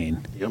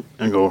creatine. Yep,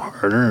 and go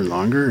harder and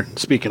longer.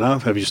 Speaking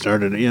of, have you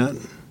started it yet?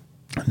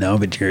 No,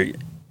 but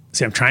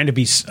I'm trying to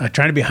be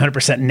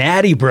 100%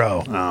 natty,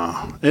 bro.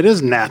 Oh, it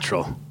is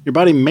natural. Your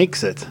body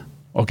makes it.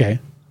 Okay.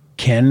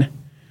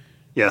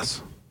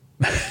 Yes.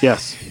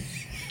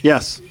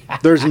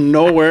 There's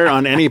nowhere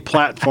on any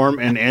platform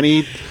in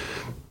any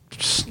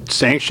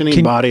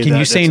sanctioning body. Can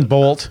Usain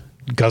Bolt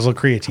guzzle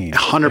creatine?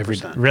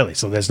 100%. Really?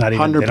 So there's not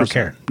even. 100%. They don't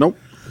care. Nope.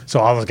 So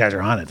all those guys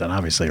are on it then,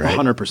 obviously, right?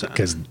 100%.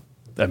 Because,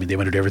 I mean, they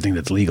want to do everything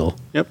that's legal.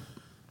 Yep.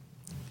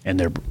 And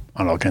they're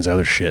on all kinds of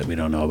other shit we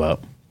don't know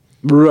about.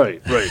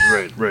 Right. But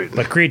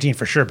creatine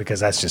for sure, because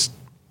that's just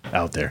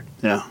out there.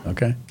 Yeah.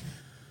 Okay.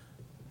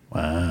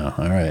 Wow.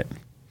 All right.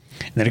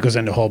 And then it goes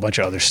into a whole bunch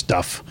of other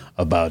stuff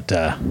about,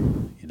 how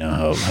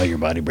your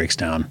body breaks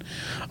down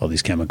all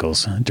these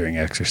chemicals during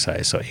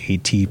exercise. So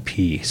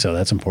ATP. So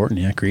that's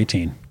important. Yeah,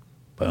 creatine.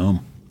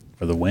 Boom.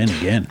 For the win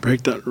again.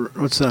 Break that.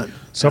 What's that?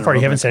 So far, you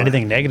haven't said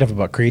anything negative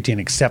about creatine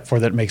except for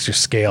that it makes your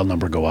scale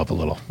number go up a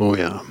little. Oh,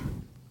 yeah.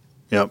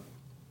 Yep.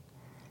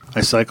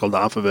 I cycled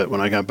off of it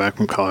when I got back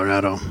from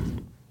Colorado.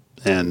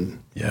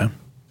 And yeah.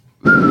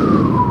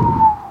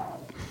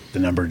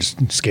 The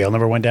scale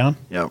number went down?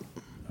 Yep.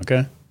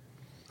 Okay.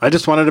 I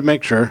just wanted to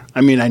make sure.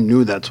 I mean, I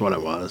knew that's what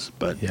it was,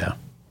 but. Yeah.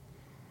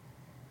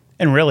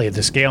 And really,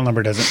 the scale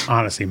number doesn't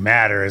honestly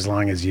matter as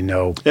long as you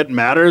know. It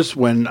matters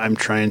when I'm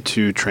trying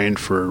to train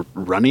for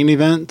running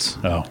events.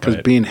 Oh, because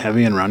being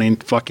heavy and running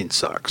fucking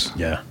sucks.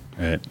 Yeah,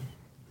 right.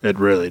 It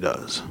really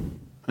does.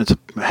 It's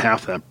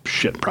half that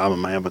shit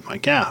problem I have with my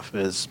calf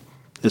is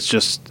it's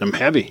just I'm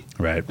heavy.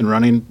 Right. And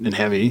running and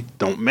heavy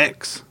don't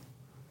mix.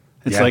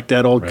 It's Yeah, like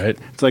that old. right.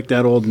 It's like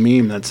that old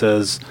meme that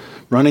says,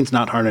 "Running's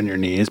not hard on your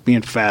knees.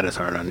 Being fat is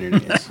hard on your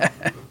knees."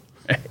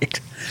 Right.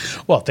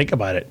 Well, think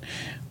about it.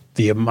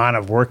 The amount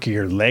of work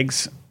your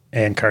legs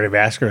and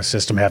cardiovascular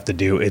system have to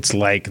do, it's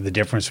like the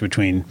difference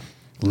between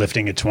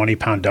lifting a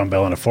 20-pound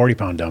dumbbell and a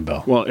 40-pound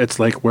dumbbell. Well, it's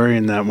like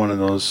wearing one of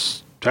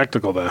those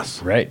tactical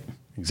vests. Right.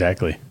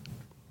 Exactly.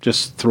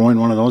 Just throwing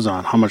one of those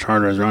on. How much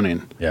harder is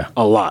running? Yeah.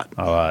 A lot.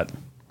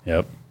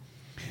 Yep.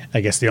 I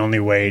guess the only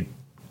way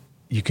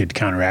you could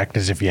counteract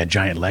is if you had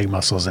giant leg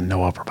muscles and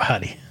no upper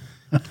body.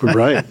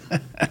 Right.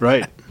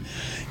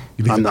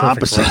 You'd be I'm the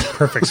opposite.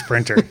 Perfect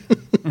sprinter.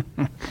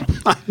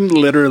 I'm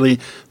literally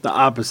the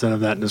opposite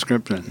of that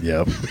description.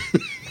 Yep.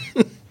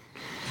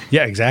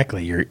 Yeah,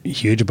 exactly. You're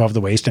huge above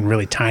the waist and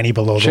really tiny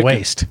below the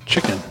waist.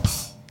 Chicken.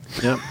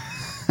 Yep.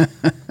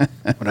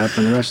 What happened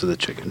to the rest of the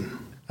chicken?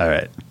 All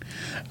right.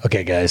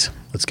 Okay, guys,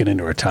 let's get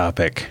into our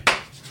topic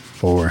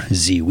for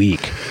Z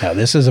Week. Now,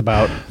 this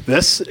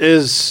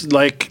is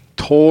like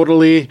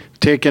totally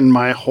taking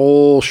my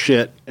whole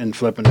shit and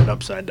flipping it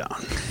upside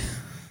down.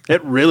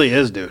 It really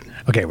is, dude.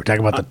 Okay, we're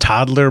talking about the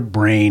toddler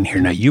brain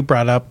here. Now, you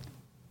brought up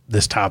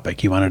this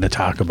topic. You wanted to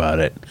talk about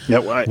it. Yeah,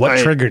 what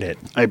triggered it?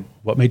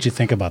 what What made you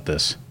think about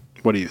this?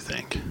 do you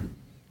think?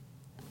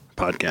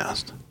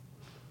 Podcast.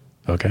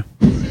 Okay.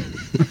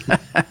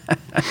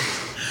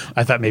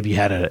 I thought maybe you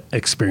had an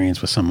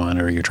experience with someone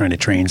or you're trying to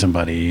train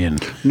somebody.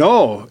 And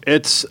No,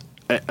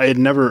 I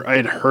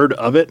had heard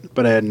of it,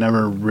 but I had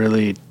never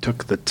really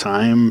took the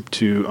time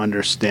to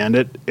understand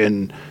it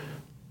and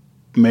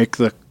make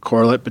the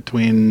correlate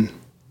between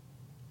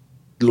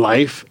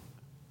life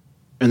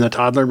in the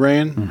toddler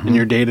brain in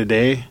your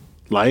day-to-day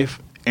life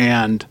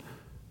and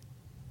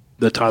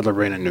the toddler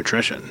brain and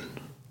nutrition.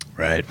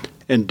 right.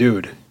 And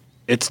dude,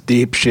 it's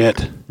deep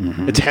shit.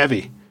 It's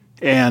heavy.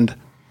 And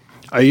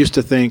I used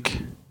to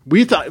think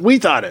we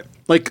thought it.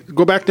 Like,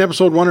 go back to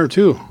episode 1 or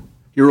 2.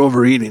 You're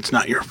overeating. It's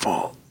not your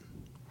fault.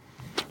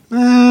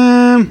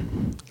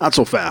 Not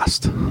so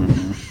fast.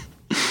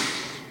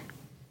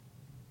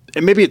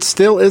 And maybe it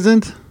still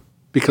isn't,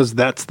 because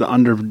that's the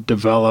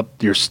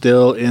underdeveloped. You're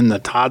still in the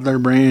toddler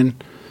brain.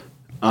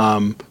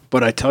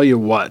 But I tell you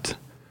what,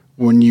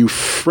 when you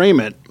frame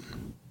it,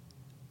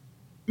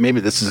 maybe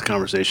this is a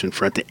conversation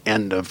for at the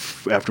end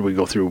of after we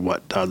go through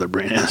what toddler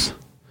brain is.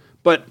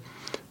 But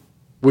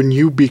when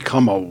you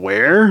become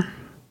aware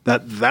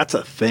that that's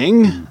a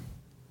thing,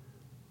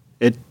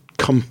 it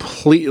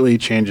completely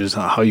changes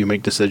how you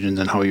make decisions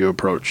and how you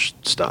approach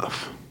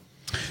stuff.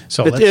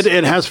 So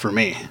It has for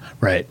me.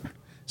 right.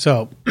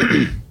 So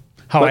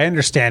how I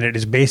understand it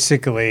is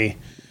basically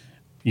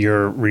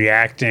you're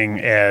reacting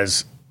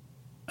as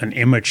an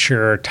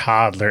immature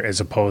toddler as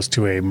opposed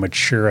to a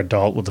mature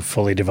adult with a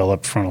fully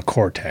developed frontal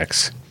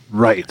cortex.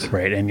 Right.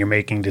 Right. And you're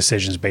making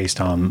decisions based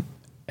on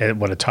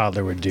what a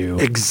toddler would do.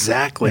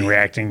 Exactly. And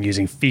reacting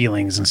using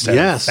feelings instead of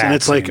Yes. facts. And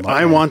it's like,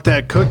 I want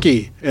that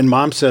cookie. And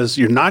mom says,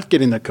 you're not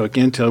getting the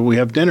cookie until we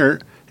have dinner.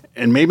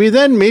 And maybe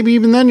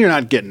even then you're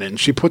not getting it. And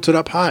she puts it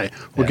up high.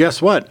 Well,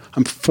 guess what?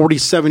 I'm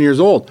 47 years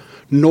old.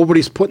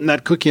 Nobody's putting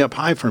that cookie up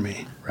high for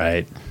me.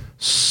 Right.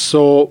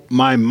 So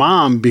my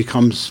mom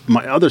becomes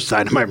my other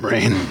side of my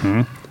brain.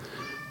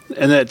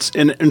 And it's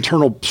an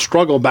internal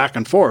struggle back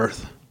and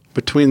forth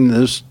between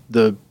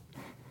the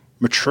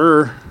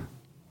mature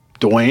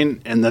Dwayne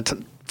and the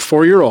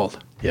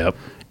 4-year-old. Yep.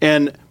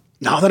 And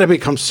now that I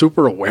become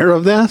super aware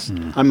of this,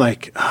 I'm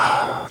like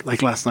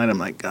last night, I'm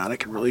like, God, I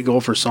could really go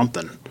for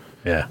something.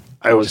 Yeah.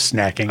 I was Just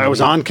snacking. I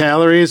was on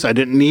calories. I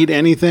didn't need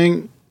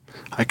anything.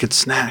 I could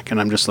snack. And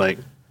I'm just like,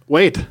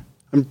 wait,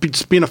 I'm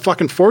just being a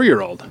fucking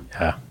 4-year-old.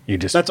 Yeah. You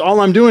just That's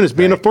all I'm doing is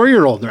being a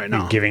 4-year-old right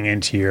now. giving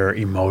into your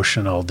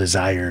emotional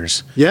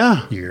desires.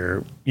 Yeah.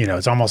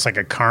 It's almost like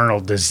a carnal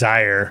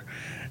desire,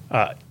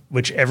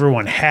 which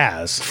everyone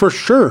has. For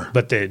sure.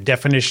 But the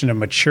definition of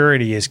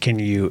maturity is, can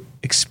you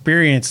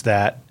experience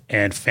that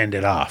and fend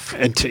it off?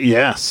 And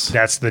yes.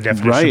 That's the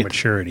definition Right. of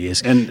maturity,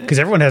 is And- because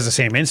everyone has the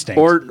same instinct.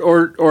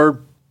 Or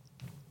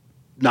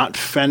not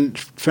fend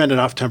it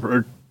off or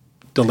delay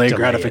Delay it.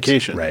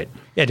 gratification. Right.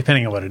 Yeah,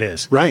 depending on what it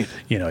is. Right.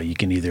 You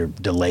can either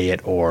delay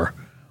it or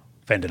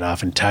fend it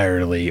off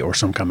entirely or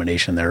some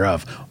combination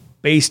thereof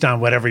based on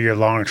whatever your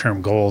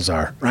long-term goals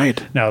are.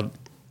 Right. Now,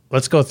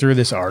 let's go through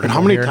this article. And how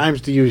many here.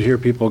 times do you hear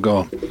people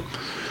go,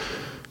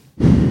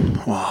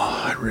 well,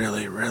 I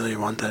really, really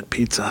want that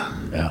pizza.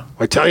 Yeah.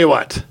 I tell you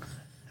what,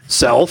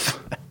 self,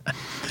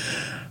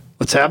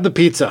 let's have the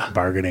pizza.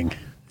 Bargaining.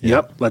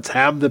 Yep, let's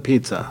have the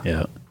pizza.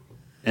 Yeah.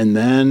 And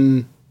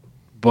then,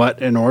 but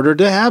in order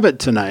to have it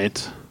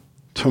tonight,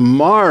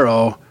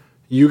 tomorrow,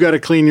 you got to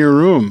clean your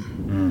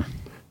room.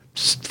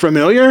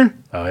 Familiar?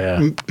 Oh,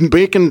 yeah.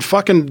 Making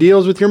fucking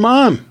deals with your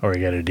mom. Or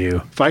you got to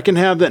do, If I can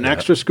have that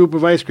extra scoop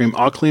of ice cream,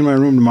 I'll clean my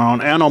room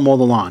tomorrow and I'll mow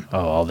the lawn.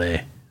 all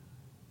day.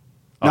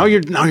 Now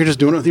you're just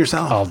doing it with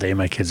yourself. All day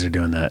my kids are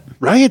doing that.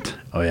 Right?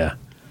 Oh, yeah.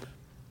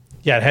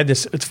 Yeah,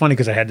 it's funny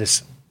because I had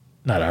this,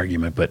 not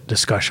argument, but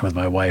discussion with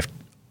my wife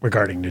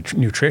regarding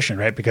nutrition,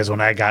 right? Because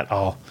when I got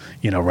all,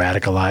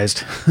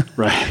 radicalized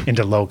Right.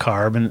 into low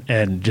carb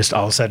and just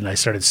all of a sudden I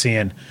started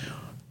seeing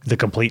the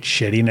complete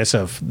shittiness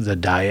of the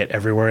diet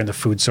everywhere and the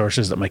food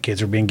sources that my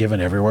kids were being given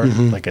everywhere,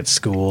 like at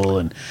school.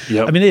 And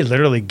Yep. I mean, they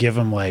literally give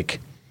them like,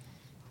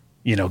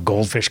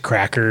 goldfish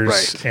crackers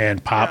Right.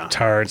 and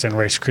Pop-Tarts and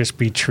Rice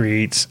Krispie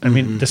treats. I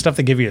mean, the stuff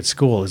they give you at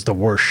school is the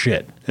worst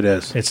shit. It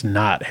is. It's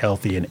not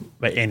healthy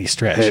by any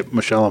stretch. Hey,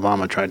 Michelle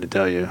Obama tried to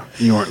tell you.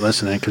 You weren't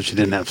listening because she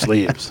didn't have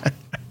sleeves.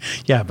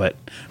 Yeah, but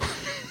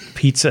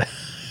pizza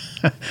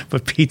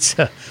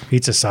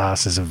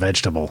sauce is a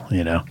vegetable,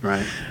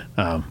 Right.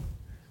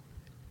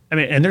 I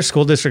mean, and there's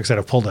school districts that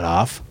have pulled it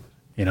off,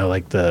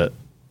 like the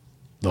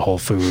whole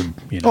food,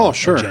 Oh,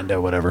 sure. agenda,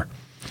 whatever.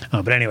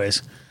 But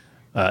anyways,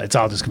 it's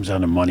all just comes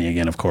down to money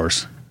again, of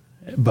course.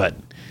 But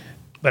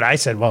I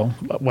said, well,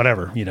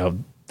 whatever,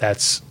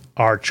 that's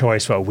our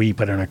choice, what we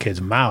put in our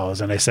kids' mouths.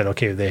 And I said,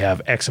 okay, they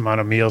have X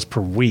amount of meals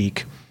per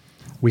week.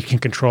 We can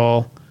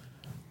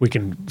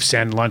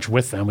send lunch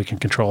with them. We can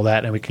control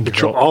that, and we can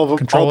control all what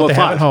but they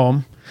have 5. at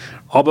home.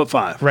 All but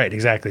 5. Right,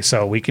 exactly.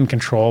 So we can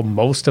control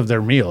most of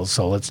their meals.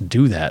 So let's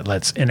do that.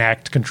 Let's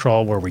enact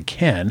control where we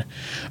can,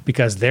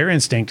 because their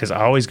instinct is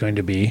always going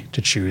to be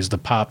to choose the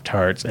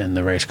Pop-Tarts and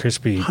the Rice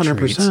Krispie 100%.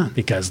 treats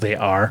because they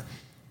are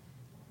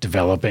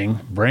developing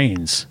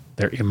brains.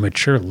 They're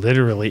immature,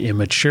 literally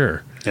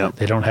immature. Yep.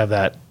 They don't have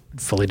that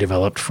fully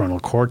developed frontal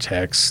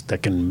cortex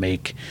that can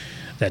make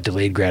that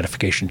delayed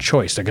gratification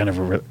choice. They're going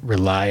to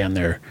rely on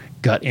their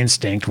gut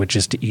instinct, which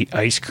is to eat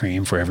ice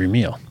cream for every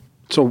meal.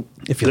 So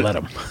if you let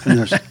them,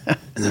 and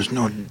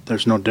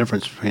there's no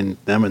difference between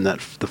them and the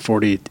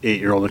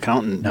 48-year-old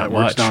accountant that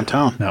works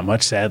downtown. Not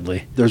much,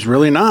 sadly. There's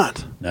really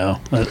not. No.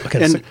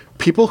 Okay, and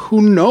people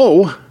who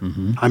know,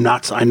 I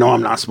know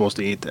I'm not supposed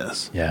to eat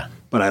this. Yeah.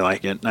 But I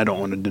like it. I don't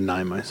want to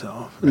deny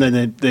myself. And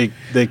then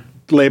they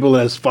label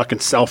it as fucking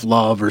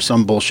self-love or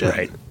some bullshit.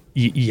 Right.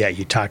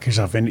 You talk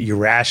yourself in. You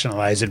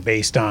rationalize it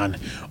based on,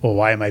 well,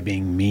 why am I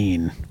being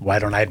mean? Why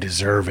don't I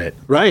deserve it?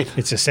 Right.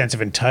 It's a sense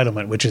of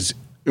entitlement, which is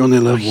you only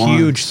live a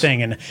huge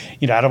thing. And,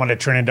 I don't want to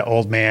turn into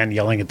old man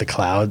yelling at the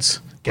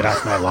clouds, get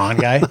off my lawn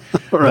guy.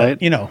 Right.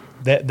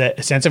 But,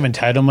 that sense of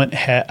entitlement,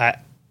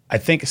 I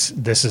think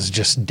this is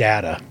just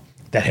data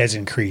that has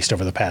increased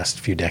over the past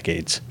few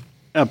decades.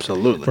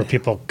 Absolutely. Where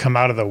people come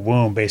out of the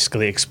womb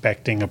basically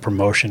expecting a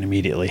promotion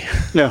immediately.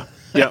 Yeah.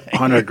 Yeah.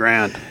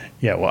 $100,000.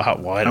 Yeah. Well,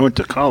 why? I went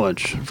to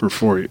college for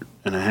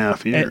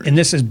 4.5 years. And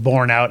this is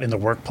borne out in the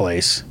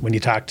workplace when you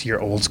talk to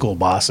your old school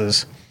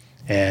bosses.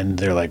 And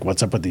they're like,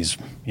 what's up with these,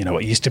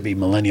 it used to be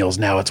millennials.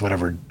 Now it's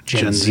whatever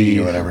Gen Z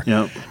or whatever.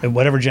 Yep. And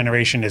whatever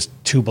generation is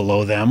two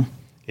below them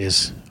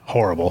is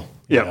horrible.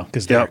 Yeah.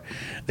 Because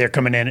they're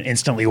coming in and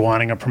instantly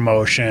wanting a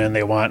promotion.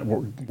 They want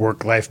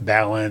work-life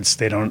balance.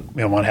 They don't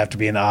want to have to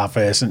be in the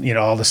office and,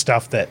 all the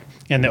stuff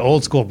and the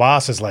old school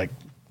boss is like,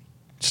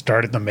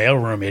 start at the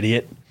mailroom,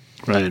 idiot.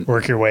 Right.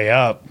 Work your way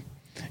up,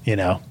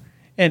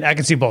 And I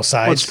can see both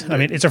sides.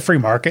 It's a free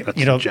market. That's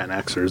Gen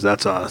Xers.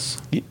 That's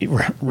us.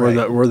 Right.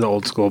 We're the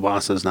old school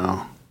bosses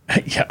now.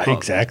 Yeah,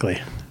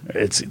 exactly.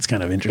 It's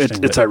kind of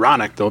interesting. It's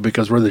ironic though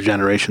because we're the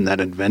generation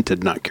that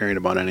invented not caring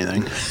about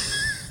anything,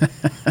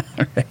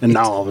 right. And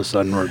now all of a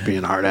sudden we're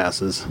being hard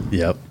asses.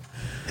 Yep.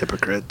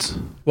 Hypocrites.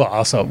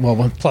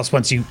 Well, plus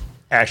once you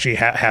actually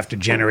have to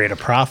generate a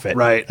profit,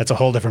 right? That's a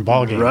whole different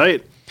ballgame,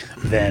 right?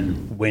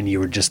 Than when you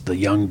were just the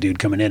young dude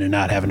coming in and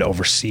not having to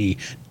oversee.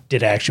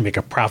 Did I actually make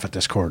a profit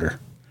this quarter?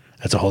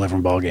 That's a whole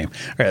different ballgame.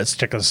 All right, let's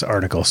check this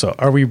article. So,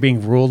 are we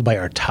being ruled by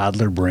our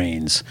toddler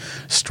brains?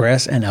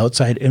 Stress and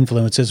outside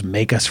influences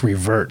make us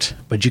revert,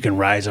 but you can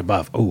rise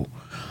above. Oh,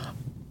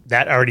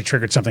 that already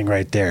triggered something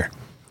right there.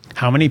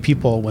 How many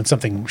people, when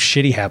something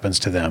shitty happens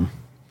to them,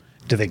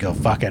 do they go,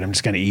 fuck it, I'm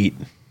just going to eat.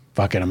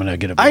 Fuck it, I'm going to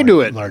get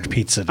a large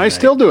pizza tonight. I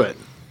still do it.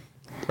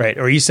 Right.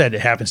 Or you said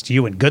it happens to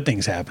you when good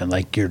things happen,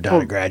 like your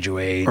daughter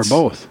graduates. Or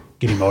both.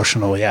 Get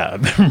emotional, yeah.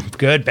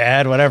 Good,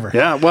 bad, whatever.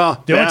 Yeah,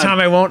 well, the only time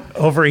I won't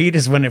overeat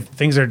is when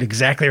things are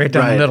exactly right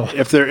down the middle.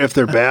 If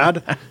they're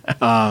bad,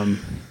 well,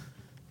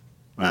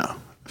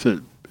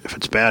 if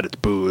it's bad, it's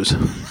booze.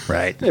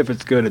 Right. If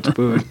it's good, it's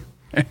food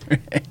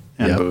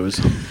and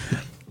booze.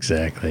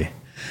 Exactly.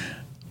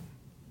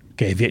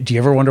 Okay. Do you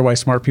ever wonder why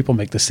smart people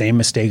make the same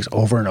mistakes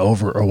over and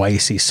over, or why you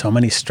see so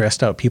many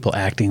stressed out people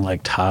acting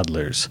like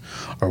toddlers,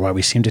 or why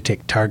we seem to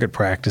take target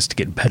practice to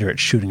get better at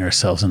shooting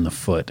ourselves in the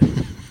foot?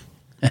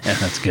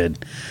 That's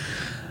good.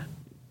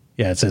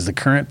 Yeah, it says the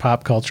current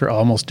pop culture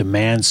almost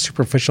demands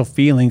superficial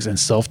feelings and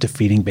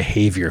self-defeating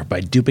behavior by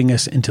duping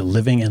us into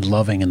living and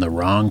loving in the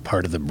wrong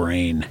part of the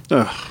brain.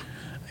 Ugh.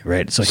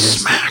 Right. So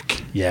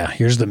smack. Yeah,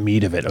 here's the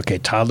meat of it. Okay,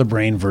 toddler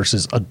brain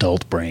versus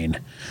adult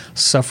brain.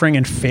 Suffering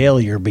and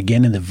failure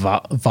begin in the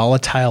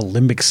volatile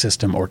limbic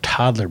system or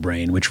toddler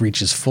brain, which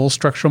reaches full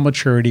structural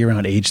maturity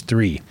around age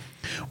 3.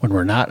 When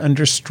we're not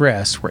under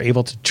stress, we're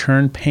able to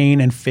turn pain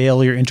and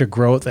failure into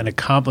growth and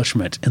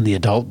accomplishment in the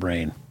adult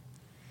brain.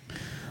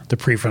 The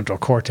prefrontal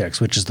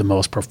cortex, which is the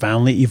most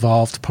profoundly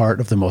evolved part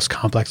of the most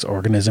complex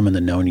organism in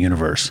the known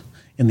universe.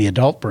 In the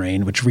adult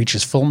brain, which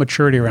reaches full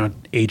maturity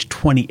around age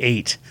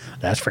 28.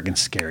 That's freaking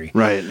scary.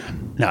 Right.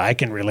 Now, I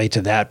can relate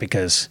to that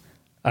because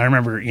I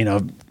remember,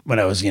 when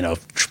I was,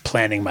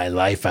 planning my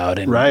life out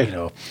and,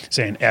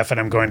 saying, F it,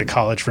 I'm going to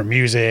college for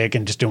music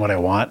and just doing what I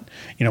want.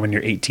 When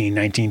you're 18,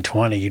 19,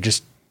 20, you're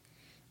just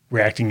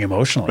reacting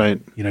emotionally.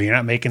 Right. You're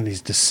not making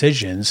these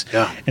decisions.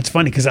 Yeah. It's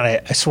funny because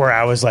I swear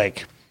I was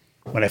like,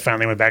 when I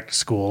finally went back to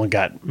school and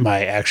got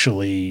my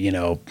actually,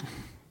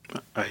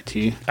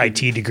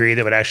 IT degree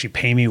that would actually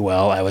pay me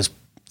well, I was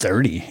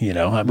 30,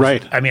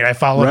 Right. I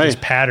followed this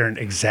pattern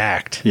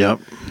exact.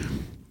 Yep.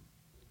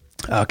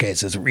 Okay, it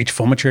says reach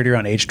full maturity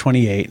around age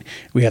 28.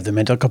 We have the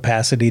mental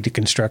capacity to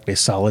construct a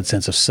solid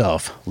sense of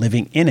self.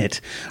 Living in it,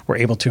 we're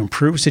able to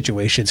improve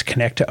situations,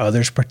 connect to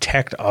others,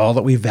 protect all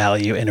that we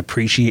value, and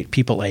appreciate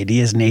people,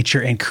 ideas,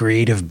 nature, and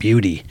creative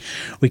beauty.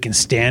 We can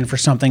stand for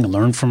something,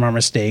 learn from our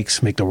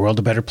mistakes, make the world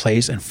a better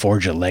place, and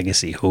forge a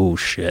legacy. Oh,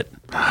 shit.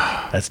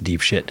 That's deep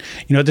shit.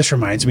 You know what this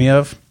reminds me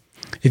of?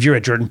 If you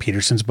read Jordan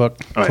Peterson's book,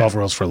 12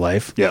 Rules for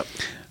Life, yep.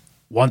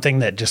 One thing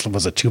that just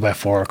was a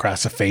 2x4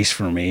 across the face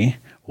for me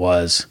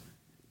was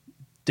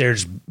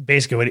there's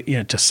basically,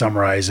 to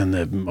summarize in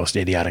the most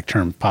idiotic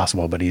term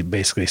possible, but he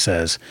basically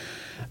says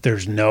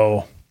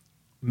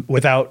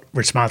without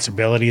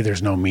responsibility,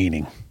 there's no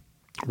meaning.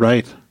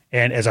 Right.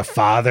 And as a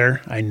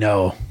father, I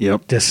know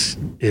Yep. this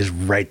is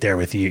right there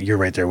with you. You're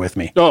right there with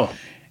me. Oh,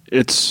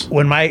 it's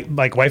when my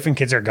wife and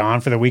kids are gone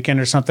for the weekend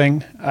or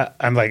something,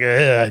 I'm like,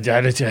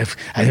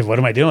 what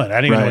am I doing? I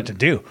don't even know what to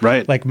do.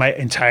 Right. Like my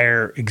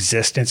entire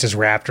existence is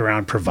wrapped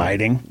around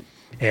providing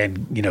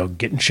and,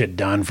 getting shit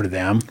done for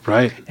them.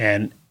 Right.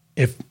 And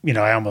if,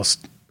 I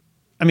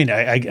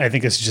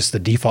think it's just the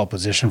default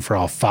position for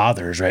all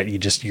fathers, right?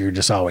 You're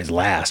just always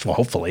last. Well,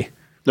 hopefully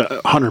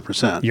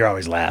 100%. you're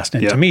always last.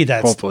 And to me,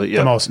 that's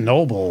the most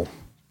noble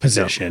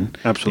position.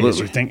 Absolutely.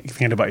 You're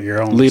thinking about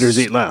your own leaders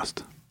eat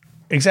last.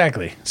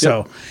 Exactly.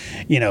 So,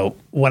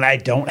 when I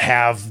don't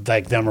have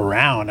like them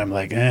around, I'm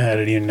like, I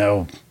don't even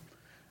know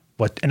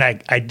what, and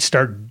I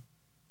start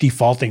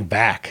defaulting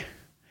back.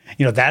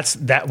 That's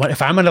that.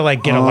 If I'm going to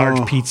like get a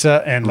large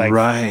pizza and like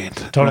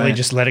totally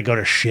just let it go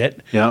to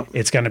shit,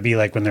 it's going to be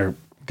like when they're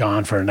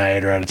gone for a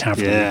night or out of town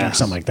for the weekend or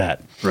something like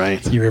that.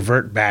 Right. You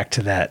revert back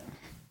to that.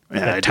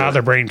 That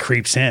toddler brain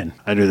creeps in.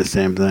 I do the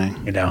same thing.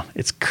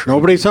 It's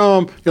nobody's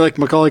home. You're like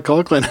Macaulay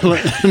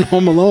Culkin in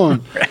Home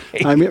Alone.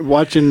 Right. I'm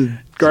watching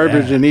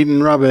garbage and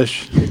eating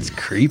rubbish. It's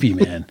creepy,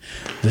 man.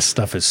 This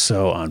stuff is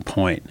so on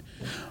point.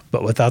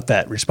 But without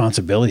that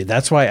responsibility,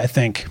 that's why I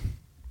think,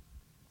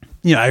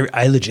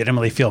 I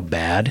legitimately feel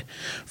bad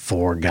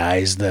for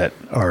guys that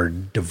are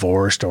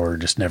divorced or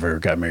just never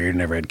got married,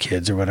 never had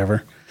kids or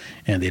whatever,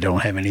 and they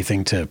don't have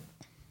anything to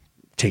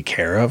take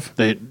care of.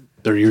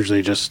 They're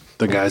usually just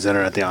the guys that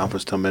are at the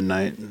office till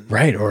midnight.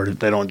 Right. Or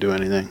they don't do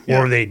anything.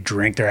 Or they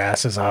drink their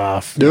asses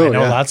off. I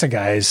know lots of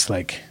guys,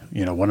 like,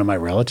 one of my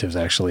relatives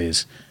actually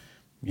is,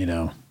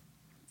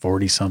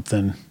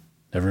 40-something,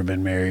 never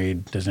been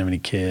married, doesn't have any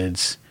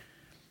kids,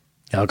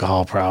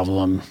 alcohol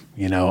problem,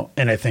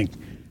 and I think,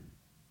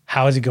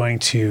 how is he going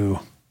to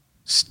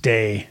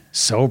stay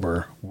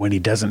sober when he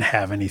doesn't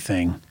have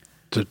anything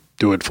to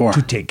do it for,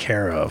 to take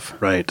care of?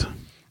 Right.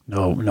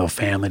 No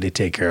family to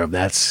take care of.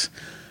 That's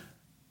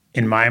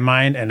in my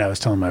mind. And I was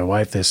telling my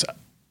wife this,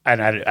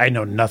 and I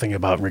know nothing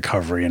about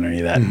recovery and any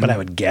of that, but I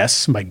would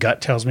guess, my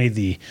gut tells me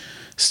the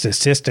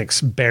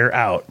statistics bear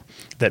out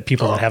that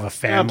people that have a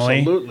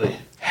family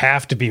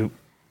have to be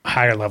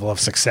higher level of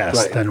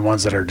success than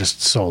ones that are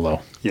just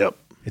solo. Yep.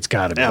 It's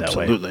got to be that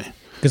way. Absolutely.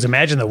 Because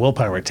imagine the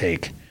willpower it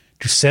take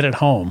to sit at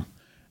home,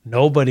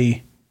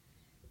 nobody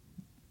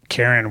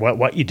caring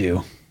what you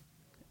do,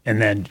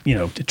 and then,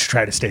 to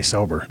try to stay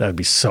sober. That would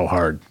be so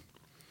hard.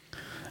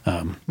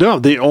 No,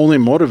 the only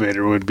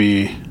motivator would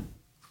be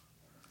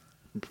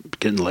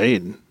getting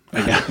laid,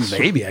 I guess.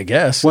 Maybe, I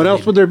guess. What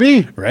else would there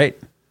be? Right.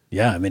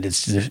 Yeah. I mean,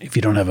 it's if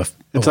you don't have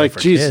it's like,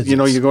 geez,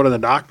 you go to the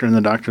doctor and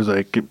the doctor's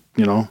like,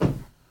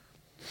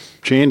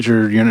 change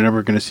or you're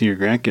never going to see your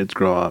grandkids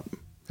grow up.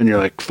 And you're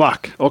like,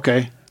 fuck,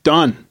 okay,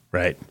 done.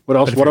 Right. What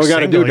else? What do I got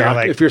to do, Doc?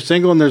 Like, if you're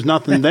single and there's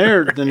nothing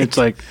there, then it's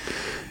like,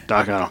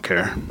 Doc, I don't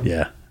care.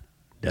 Yeah.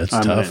 That's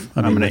tough.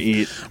 I'm going to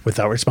eat.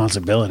 Without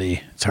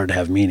responsibility, it's hard to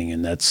have meaning.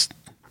 And that's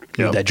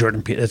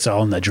that it's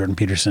all in that Jordan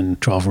Peterson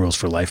 12 Rules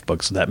for Life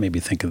book. So that made me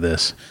think of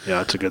this.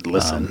 Yeah, it's a good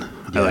listen.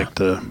 I like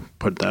to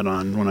put that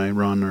on when I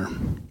run or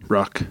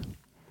ruck.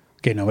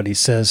 Okay, now what he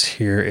says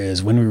here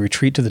is, when we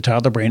retreat to the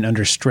toddler brain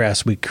under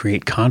stress, we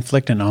create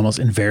conflict and almost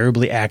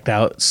invariably act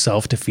out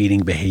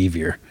self-defeating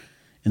behavior.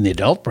 In the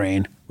adult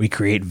brain, we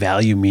create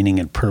value, meaning,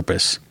 and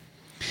purpose.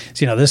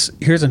 So,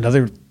 here's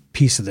another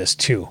piece of this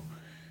too.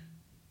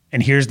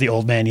 And here's the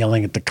old man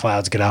yelling at the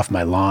clouds, get off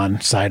my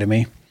lawn side of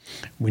me.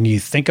 When you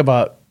think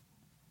about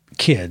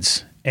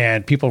kids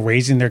and people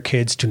raising their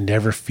kids to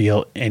never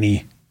feel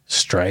any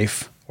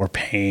strife or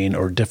pain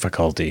or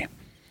difficulty.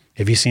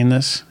 Have you seen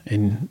this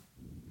in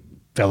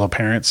fellow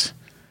parents?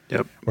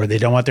 Yep. Where they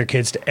don't want their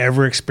kids to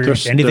ever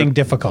experience anything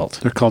difficult.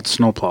 They're called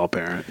snowplow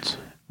parents.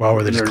 Well,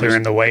 where they're just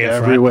clearing the way in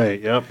front. Every way,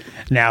 yep.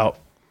 Now,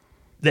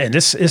 and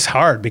this is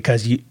hard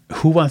because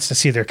who wants to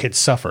see their kids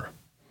suffer?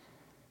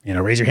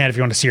 Raise your hand if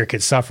you want to see your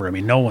kids suffer. I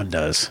mean, no one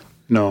does.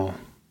 No.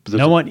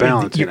 No one.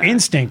 Your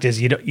instinct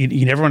is you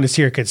never want to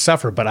see your kids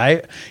suffer.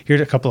 But here's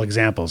a couple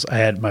examples.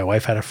 My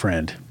wife had a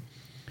friend.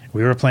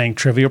 We were playing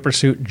Trivial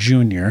Pursuit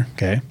Junior,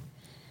 okay,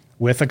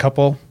 with a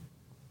couple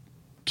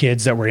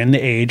kids that were in the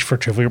age for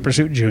Trivial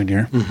Pursuit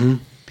Junior. Mm-hmm.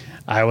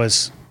 I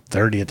was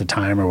 30 at the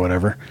time or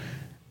whatever.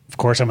 Of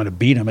course, I'm going to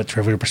beat them at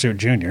Trivial Pursuit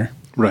Junior.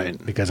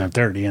 Right. Because I'm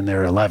 30 and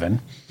they're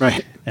 11.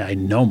 Right. And I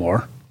know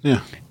more.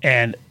 Yeah.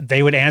 And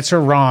they would answer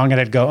wrong and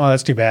I'd go, oh,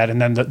 that's too bad.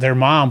 And then their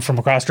mom from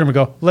across the room would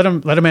go, let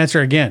them answer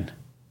again.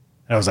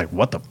 And I was like,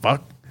 what the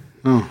fuck?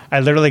 Oh.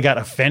 I literally got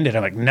offended.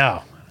 I'm like,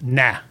 no,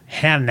 nah.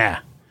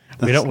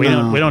 We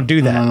don't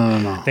do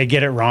that. No. They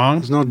get it wrong.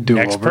 There's no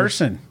do-over. Next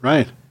person.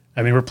 Right.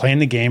 I mean, we're playing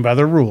the game by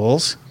the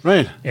rules.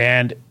 Right.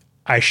 And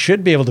I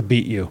should be able to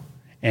beat you.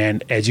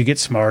 And as you get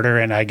smarter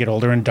and I get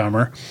older and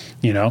dumber,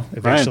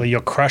 eventually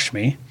you'll crush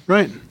me.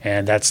 Right.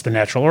 And that's the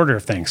natural order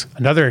of things.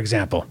 Another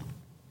example,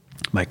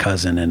 my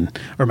cousin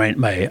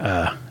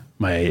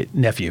my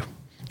nephew,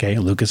 okay,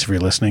 Lucas, if you're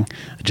listening,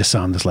 I just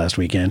saw him this last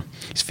weekend.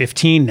 He's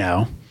 15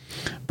 now,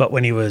 but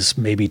when he was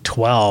maybe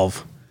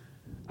 12,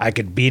 I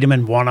could beat him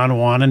in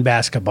one-on-one in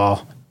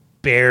basketball,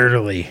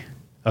 barely.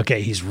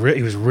 Okay, he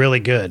was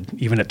really good,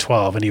 even at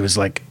 12, and he was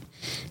like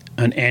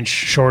an inch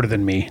shorter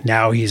than me.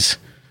 Now he's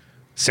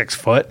 6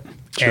 foot,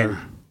 Sure. and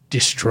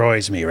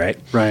destroys me, right?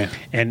 Right.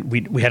 And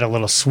we had a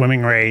little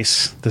swimming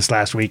race this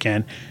last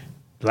weekend.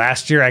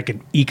 Last year I could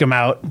eke him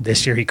out.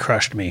 This year he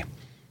crushed me.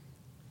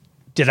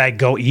 Did I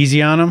go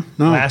easy on him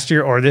last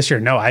year or this year?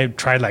 No, I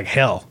tried like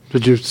hell.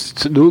 Did you?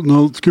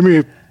 No, give me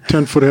a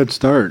 10-foot head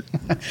start.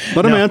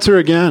 Let him answer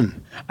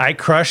again. I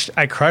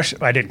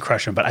didn't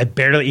crush him, but I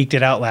barely eked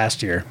it out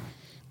last year.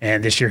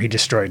 And this year he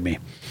destroyed me.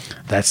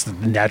 That's the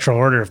natural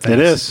order of things. It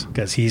is.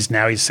 Because he's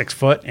 6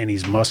 foot and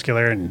he's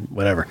muscular and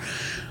whatever.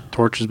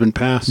 Torch has been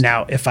passed.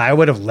 Now, if I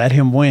would have let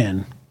him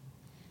win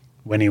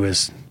when he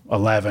was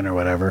 11 or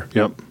whatever,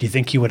 Yep. do you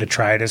think he would have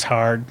tried as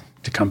hard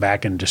to come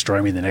back and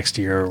destroy me the next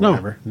year or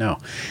whatever? No.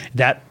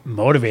 That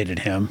motivated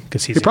him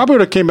because He probably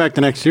would have came back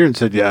the next year and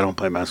said, "Yeah, I don't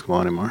play basketball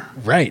anymore."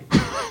 right.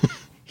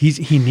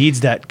 He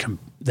needs that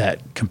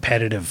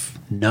competitive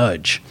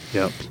nudge.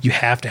 Yep. You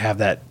have to have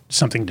that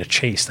something to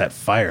chase, that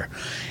fire.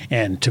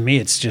 And to me,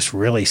 it's just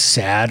really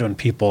sad when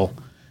people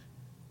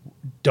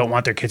don't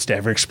want their kids to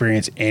ever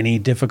experience any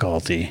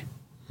difficulty,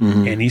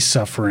 any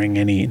suffering,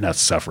 not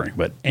suffering,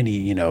 but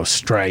any,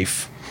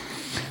 strife.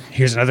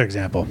 Here's another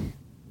example.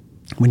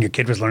 When your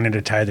kid was learning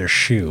to tie their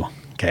shoe,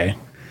 okay,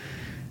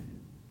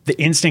 the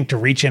instinct to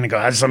reach in and go,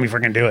 just let me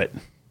freaking do it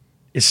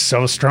is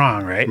so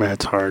strong, right? Man,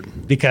 it's hard.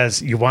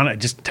 Because you want to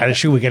just tie the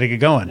shoe, we got to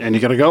get going. And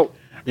you got to go.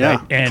 Yeah,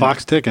 Right, and-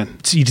 clock's ticking.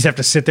 So you just have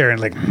to sit there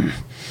and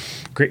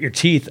grit your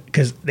teeth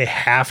because they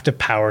have to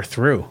power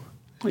through.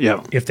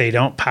 Yeah. If they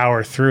don't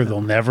power through,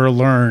 they'll never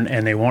learn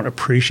and they won't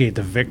appreciate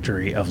the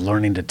victory of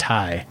learning to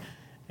tie.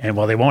 And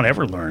they won't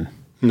ever learn,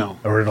 No.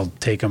 or it'll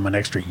take them an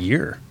extra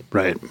year.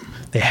 Right.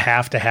 They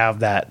have to have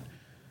that.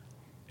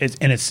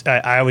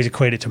 I always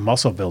equate it to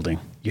muscle building.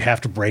 You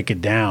have to break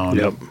it down,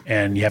 Yep.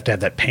 and you have to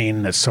have that pain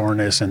and that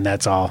soreness, and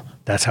that's all.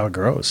 That's how it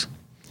grows.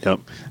 Yep.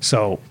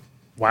 So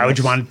why would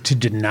you want to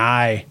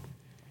deny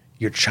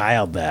your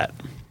child that?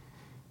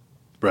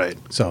 Right.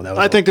 So that was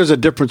I think there's a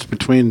difference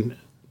between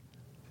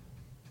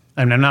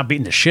I'm not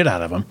beating the shit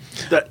out of them.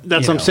 that's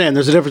what I'm know. saying.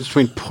 There's a difference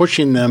between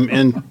pushing them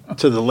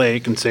into the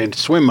lake and saying,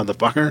 "Swim,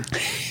 motherfucker,"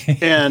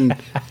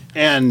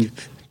 and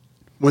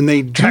when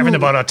they Driving the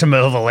boat out to the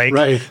middle of the lake.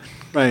 right,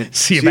 right.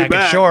 See you back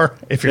at shore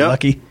if you're Yep.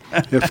 lucky.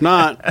 If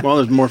not, well,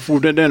 there's more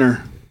food at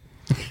dinner.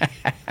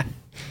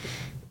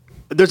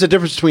 There's a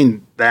difference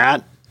between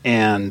that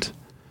and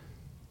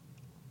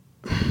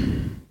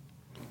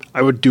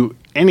I would do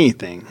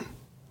anything,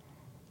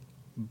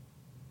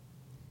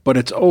 but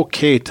it's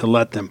okay to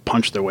let them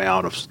punch their way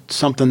out of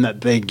something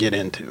that they get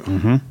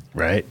into.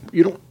 Right.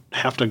 You don't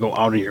have to go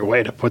out of your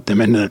way to put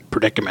them into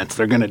predicaments.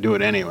 They're going to do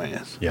it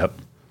anyways. Yep.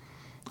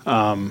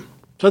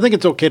 So I think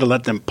it's okay to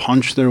let them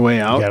punch their way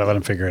out. You got to let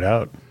them figure it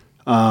out.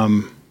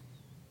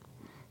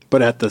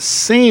 But at the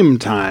same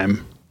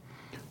time,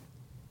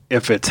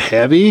 if it's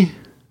heavy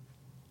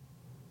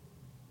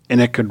and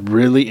it could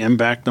really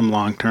impact them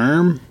long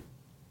term,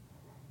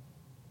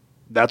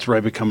 that's where I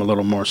become a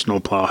little more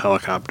snowplow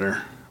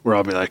helicopter, where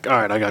I'll be like,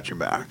 all right, I got your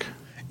back.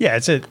 Yeah,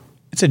 it's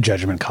a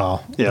judgment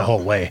call Yeah. the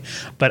whole way.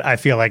 But I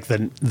feel like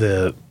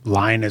the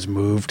line has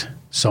moved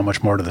so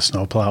much more to the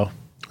snowplow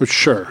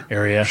Sure.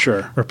 area.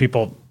 Sure. Where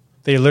people,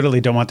 they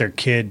literally don't want their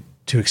kid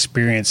to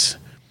experience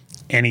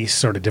any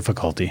sort of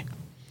difficulty.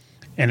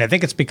 And I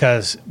think it's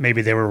because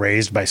maybe they were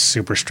raised by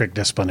super strict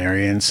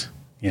disciplinarians,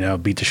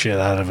 beat the shit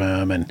out of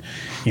them and,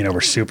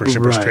 were super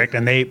Right. strict.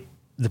 And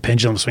the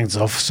pendulum swings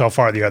so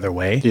far the other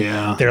way.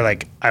 Yeah. They're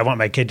like, I want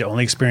my kid to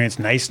only experience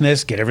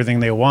niceness, get everything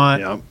they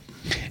want. Yep.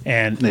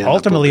 And They end up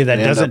ultimately, that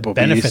they end doesn't up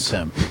benefit obese.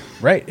 them.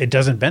 Right. It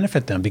doesn't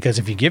benefit them because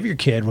if you give your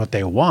kid what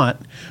they want,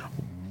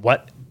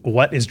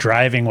 what is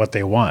driving what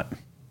they want?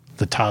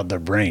 The toddler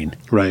brain.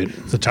 Right.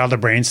 The toddler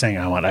brain saying,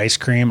 I want ice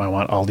cream. I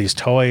want all these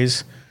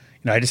toys.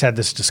 I just had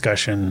this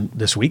discussion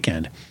this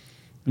weekend.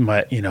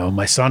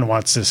 My son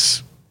wants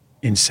this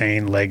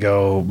insane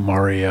Lego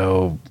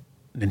Mario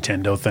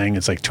Nintendo thing.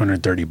 It's like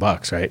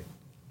 $230, right?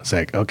 It's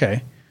like,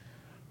 okay,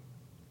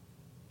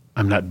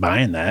 I'm not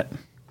buying that.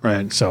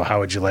 Right. So how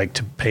would you like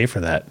to pay for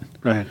that?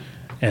 Right.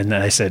 And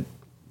then I said,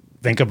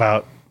 think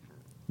about,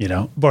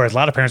 boy, a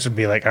lot of parents would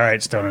be like, all right,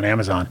 it's thrown on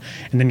Amazon.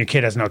 And then your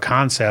kid has no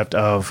concept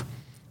of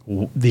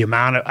the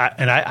amount of,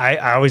 and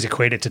I always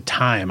equate it to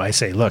time. I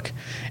say, look,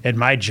 at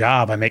my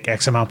job, I make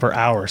X amount per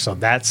hour. So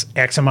that's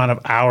X amount of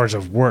hours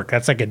of work.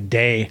 That's like a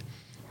day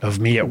of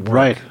me at work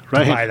Right, to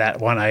right. buy that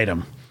one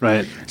item.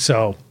 Right.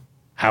 So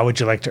how would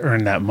you like to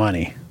earn that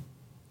money?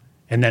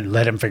 And then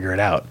let him figure it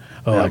out.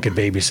 Oh, I could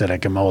babysit, I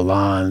could mow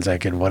lawns, I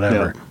could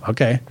whatever. Yeah.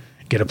 Okay,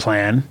 get a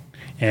plan.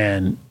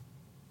 And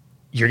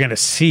you're going to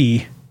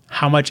see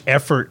how much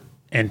effort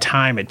and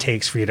time it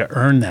takes for you to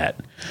earn that.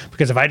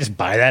 Because if I just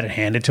buy that and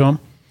hand it to him,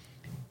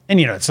 and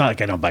it's not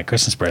like I don't buy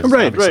Christmas presents,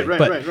 Right, obviously, right,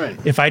 but right.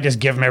 if I just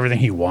give him everything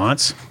he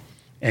wants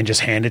and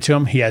just hand it to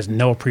him, he has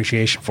no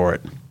appreciation for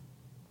it.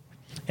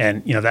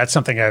 And, that's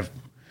something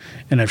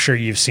and I'm sure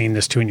you've seen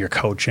this too in your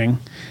coaching.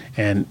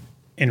 And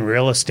in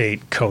real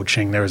estate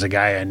coaching, there was a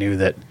guy I knew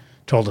that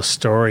told a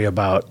story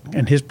about,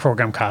 and his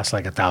program costs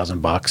like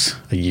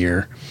 $1,000 a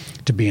year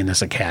to be in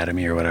this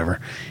academy or whatever.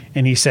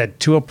 And he said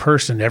to a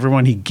person,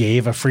 everyone he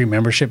gave a free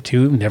membership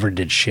to never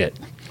did shit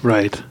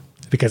Right.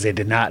 because they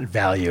did not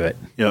value it.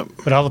 Yep.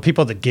 But all the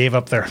people that gave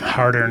up their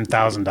hard-earned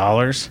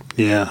 $1,000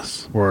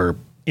 Yes. were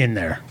in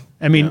there.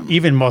 I mean,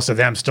 even most of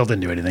them still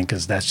didn't do anything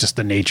because that's just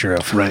the nature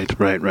of Right.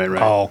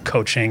 all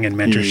coaching and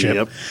mentorship.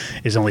 Yep.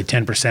 Is only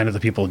 10% of the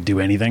people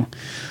do anything.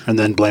 And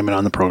then blame it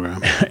on the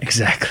program.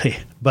 Exactly.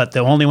 But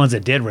the only ones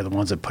that did were the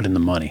ones that put in the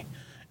money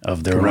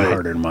of their own Right.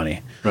 hard-earned money.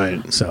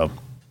 Right. So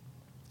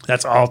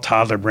that's all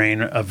toddler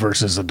brain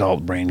versus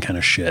adult brain kind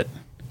of shit.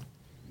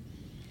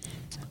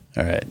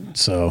 All right.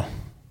 So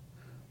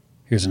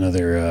here's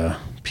another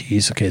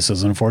piece. Okay. So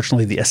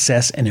unfortunately, the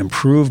assess and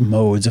improve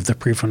modes of the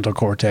prefrontal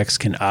cortex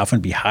can often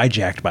be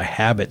hijacked by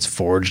habits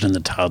forged in the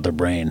toddler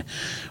brain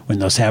when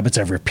those habits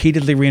are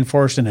repeatedly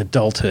reinforced in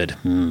adulthood.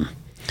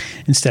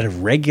 Instead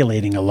of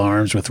regulating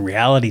alarms with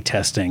reality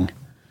testing,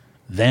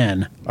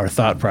 then our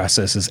thought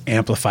processes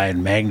amplify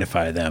and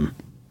magnify them.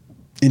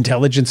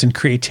 Intelligence and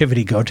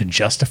creativity go to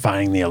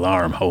justifying the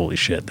alarm. Holy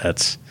shit,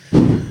 that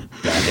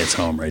hits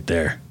home right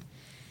there.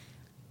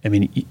 I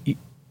mean,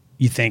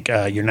 you think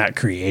you're not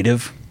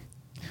creative?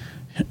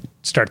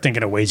 Start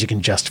thinking of ways you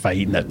can justify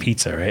eating that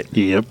pizza, right?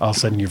 Yep. All of a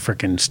sudden, you're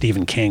freaking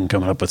Stephen King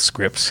coming up with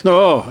scripts.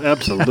 Oh,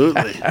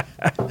 absolutely.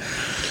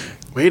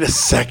 Wait a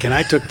second.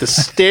 I took the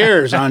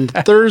stairs on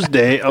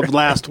Thursday of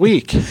last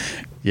week.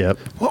 Yep.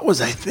 What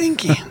was I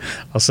thinking? All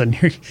of a sudden,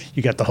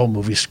 you got the whole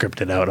movie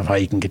scripted out of how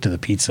you can get to the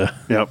pizza.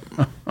 Yep.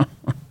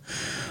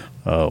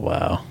 Oh,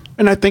 wow.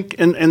 And I think,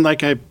 and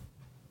like I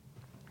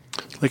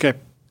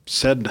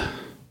said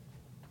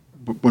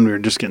when we were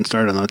just getting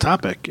started on the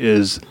topic,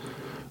 is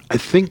I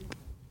think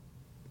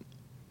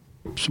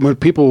when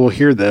people will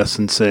hear this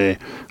and say,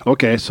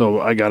 okay, so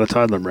I got a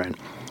toddler brain.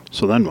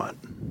 So then what?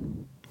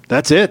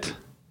 That's it.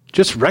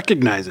 Just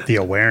recognize it. The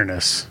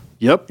awareness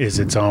Yep. is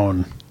its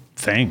own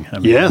thing. I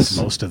mean, Yes. it's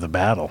most of the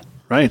battle.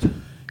 Right.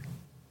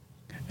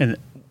 And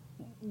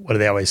what do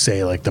they always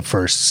say? Like the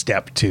first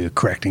step to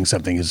correcting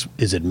something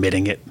is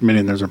admitting it.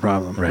 Meaning there's a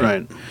problem.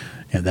 Right.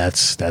 And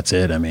that's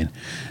it. I mean,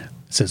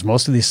 it says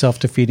most of these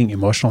self-defeating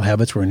emotional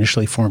habits were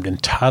initially formed in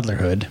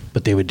toddlerhood,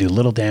 but they would do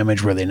little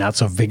damage were they not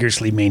so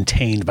vigorously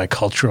maintained by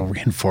cultural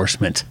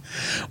reinforcement.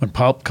 When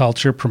pop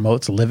culture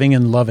promotes living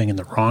and loving in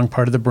the wrong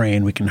part of the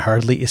brain, we can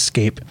hardly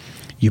escape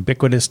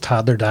ubiquitous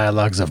toddler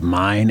dialogues of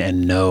mine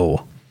and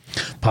no.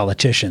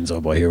 Politicians,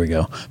 oh boy, here we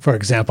go, for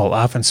example,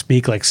 often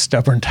speak like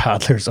stubborn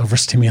toddlers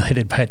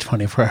overstimulated by a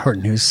 24-hour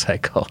news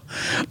cycle.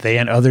 They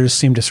and others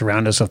seem to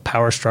surround us with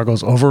power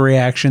struggles,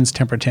 overreactions,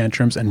 temper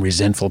tantrums, and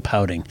resentful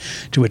pouting,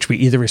 to which we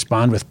either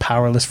respond with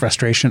powerless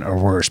frustration or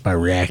worse, by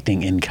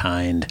reacting in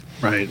kind.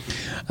 Right.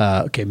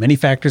 Okay, many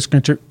factors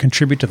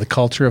contribute to the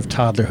culture of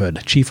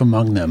toddlerhood. Chief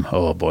among them,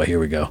 oh boy, here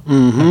we go.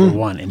 Number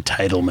one,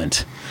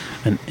 entitlement.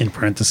 And in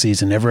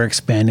parentheses, an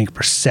ever-expanding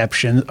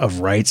perception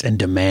of rights and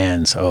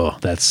demands. Oh,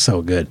 that's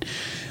so good.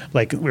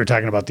 Like we were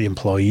talking about the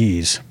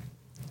employees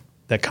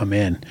that come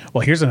in.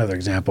 Well, here's another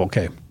example.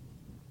 Okay,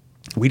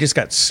 we just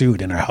got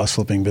sued in our house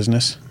flipping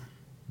business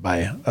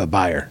by a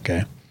buyer,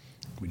 okay?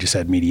 We just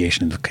had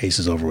mediation and the case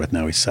is over with.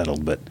 Now he's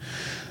settled. But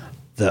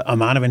the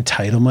amount of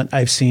entitlement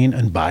I've seen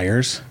in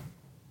buyers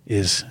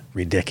is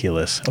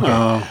ridiculous.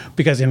 Okay.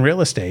 Because in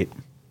real estate,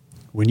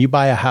 when you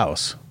buy a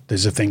house,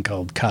 there's a thing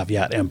called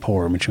caveat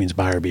emptor, which means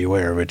buyer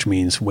beware, which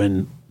means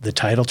when the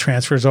title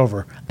transfers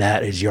over,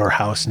 that is your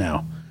house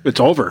now. It's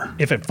over.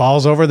 If it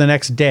falls over the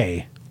next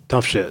day,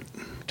 Tough shit.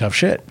 tough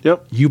shit.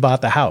 Yep. You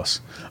bought the house.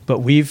 But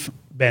we've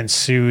been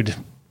sued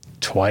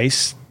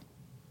twice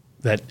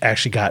that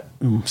actually got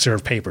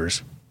served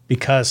papers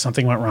because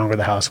something went wrong with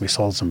the house we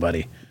sold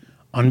somebody.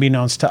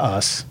 Unbeknownst to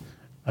us,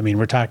 I mean,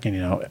 we're talking,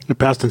 It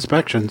passed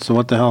inspection, so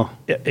what the hell?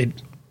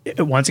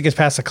 once it gets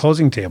past the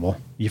closing table,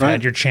 you've Right.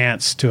 had your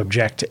chance to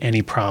object to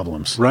any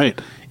problems. Right.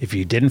 If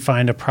you didn't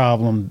find a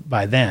problem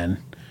by then,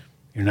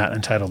 you're not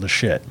entitled to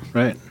shit.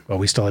 Right. Well,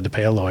 we still had to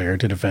pay a lawyer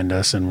to defend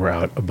us, and we're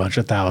out a bunch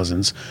of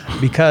thousands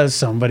because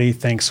somebody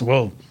thinks,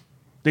 well,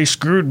 they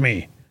screwed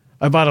me.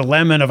 I bought a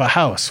lemon of a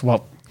house.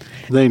 Well,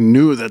 They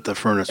knew that the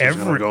furnace was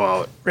going to go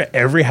out.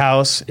 every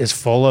house is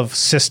full of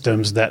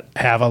systems that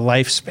have a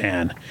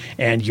lifespan,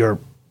 and you're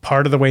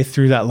part of the way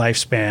through that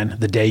lifespan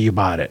the day you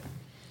bought it.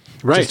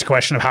 Right. Just a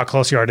question of how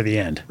close you are to the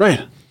end.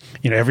 Right.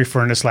 Every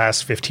furnace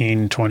lasts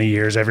 15, 20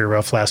 years. Every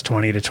roof lasts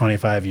 20 to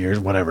 25 years,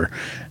 whatever.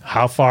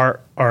 How far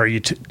are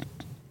you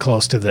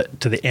close to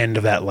the end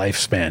of that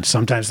lifespan?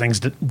 Sometimes things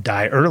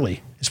die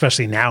early,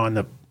 especially now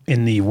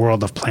in the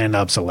world of planned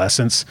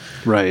obsolescence.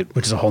 Right.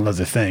 Which is a whole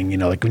nother thing.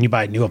 Like when you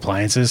buy new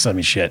appliances, I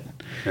mean, shit.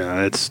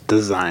 Yeah, it's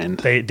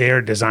designed. They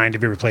are designed to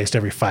be replaced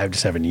every 5 to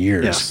 7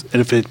 years. Yes.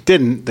 And if it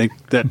didn't,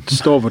 that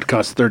stove would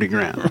cost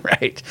 $30,000.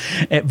 Right.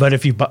 But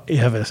if you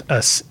have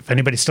if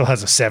anybody still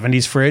has a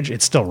 70s fridge,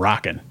 it's still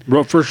rocking.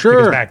 Well, for Because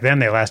sure. back then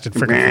they lasted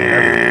freaking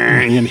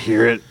forever. You can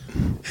hear it.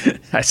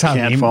 I saw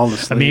Can't fall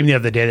asleep. a meme the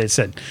other day that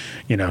said,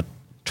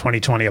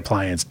 2020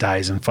 appliance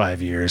dies in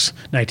 5 years.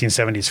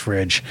 1970s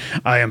fridge.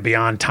 I am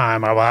beyond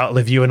time. I will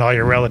outlive you and all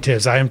your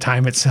relatives. I am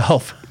time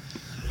itself.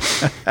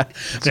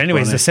 But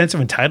anyways, funny. the sense of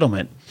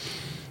entitlement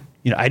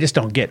I just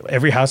don't get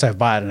every house I've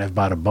bought, and I've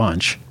bought a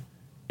bunch.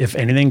 If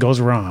anything goes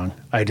wrong,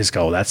 I just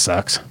go, that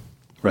sucks.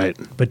 Right.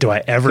 But do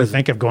I ever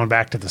think of going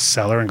back to the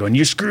seller and going,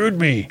 you screwed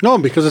me? No,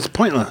 because it's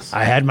pointless.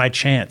 I had my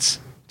chance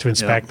to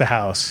inspect the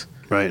house,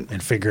 right,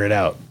 and figure it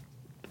out.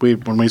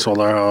 When we sold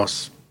our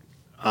house,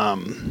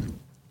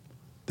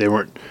 they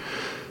weren't.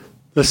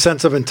 The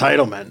sense of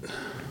entitlement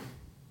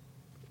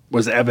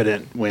was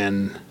evident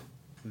when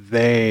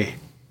they.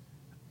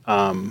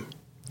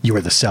 You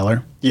were the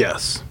seller?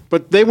 Yes,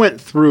 but they went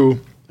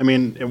through. I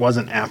mean, it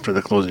wasn't after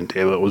the closing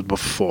table; it was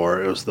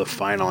before. It was the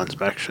final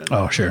inspection.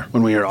 Oh, sure.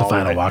 When we were the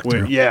final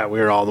walkthrough. We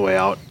were all the way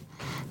out,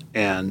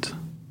 and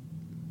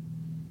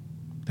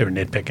they were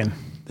nitpicking.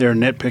 They were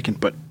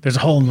nitpicking, but there's a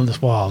hole in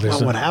this wall.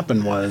 What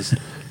happened was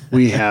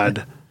we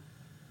had.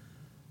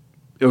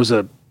 It was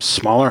a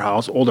smaller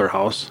house, older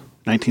house,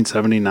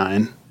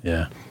 1979.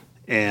 Yeah.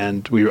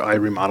 And I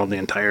remodeled the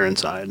entire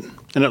inside,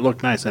 and it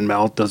looked nice. And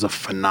Mel does a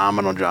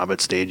phenomenal job at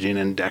staging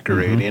and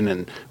decorating,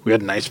 and we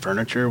had nice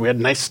furniture. We had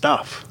nice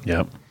stuff.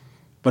 Yep.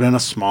 But in a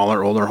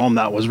smaller, older home,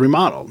 that was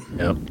remodeled.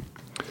 Yep.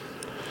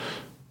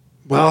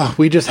 Well,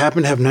 we just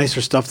happened to have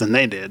nicer stuff than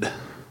they did.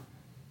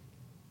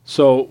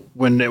 So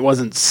when it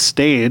wasn't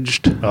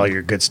staged, all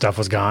your good stuff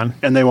was gone,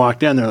 and they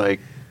walked in, they're like,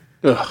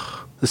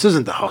 "Ugh, this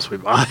isn't the house we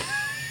bought."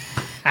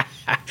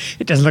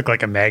 It doesn't look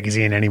like a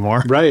magazine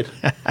anymore. Right.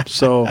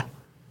 So,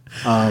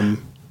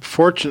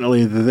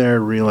 fortunately,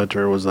 their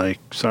realtor was like,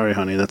 "Sorry,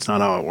 honey, that's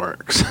not how it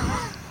works."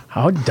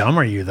 How dumb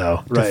are you,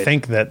 though, to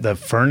think that the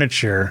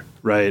furniture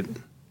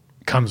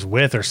comes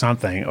with or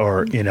something,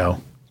 or, to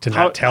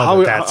not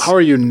tell that's... How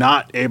are you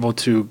not able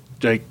to,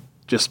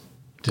 just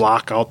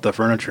block out the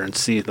furniture and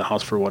see the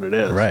house for what it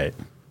is? Right.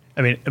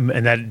 I mean,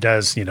 and that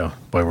does, boy,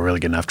 we're really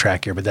getting off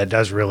track here, but that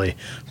does really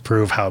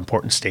prove how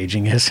important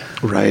staging is.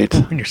 Right.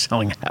 When you're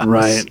selling a house.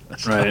 Right.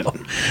 So, right. All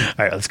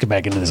right, let's get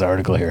back into this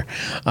article here.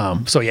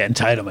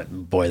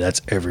 Entitlement, boy,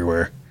 that's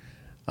everywhere.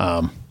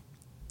 I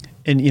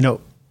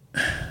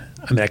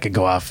could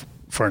go off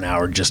for an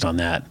hour just on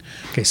that.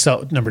 Okay,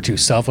 so number 2,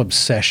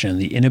 self-obsession,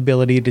 the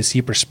inability to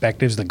see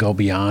perspectives that go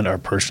beyond our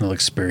personal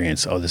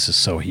experience. Oh, this is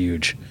so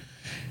huge.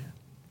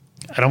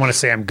 I don't want to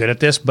say I'm good at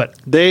this, but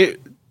they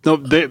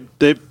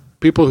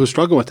people who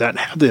struggle with that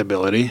have the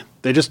ability.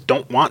 They just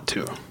don't want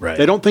to. Right.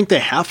 They don't think they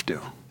have to.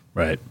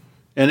 Right.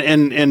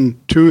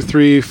 And 2,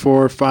 3,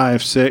 4,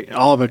 5, 6,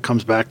 all of it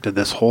comes back to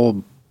this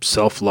whole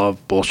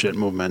self-love bullshit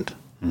movement.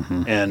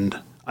 Mm-hmm. And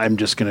I'm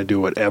just going to do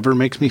whatever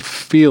makes me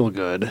feel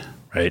good.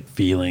 Right.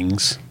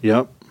 Feelings.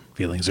 Yep.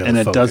 Feelings are and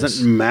the it focus.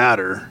 Doesn't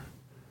matter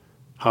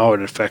how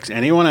it affects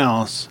anyone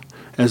else,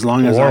 as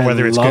long as I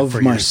whether it's love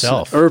good for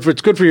yourself, or if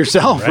it's good for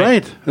yourself,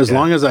 right? As Yeah.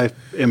 long as I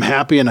am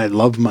happy and I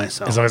love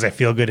myself, as long as I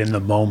feel good in the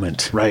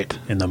moment, right?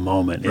 In the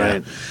moment, yeah.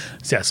 Right.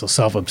 Yeah. So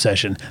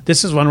self-obsession.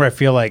 This is one where I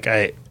feel like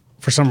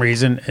for some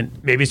reason, and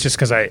maybe it's just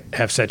because I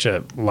have such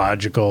a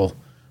logical,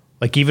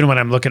 like even when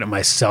I'm looking at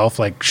myself,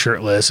 like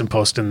shirtless and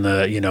posting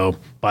the,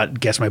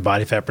 guess my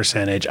body fat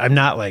percentage, I'm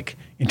not like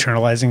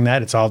internalizing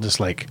that. It's all just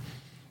like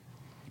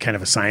kind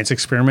of a science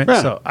experiment.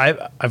 Yeah. So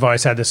I've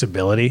always had this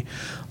ability,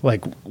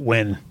 like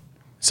when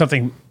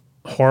something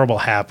horrible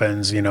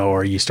happens,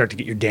 or you start to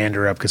get your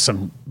dander up because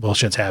some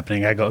bullshit's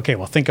happening. I go, okay,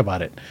 well, think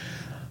about it.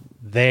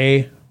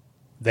 They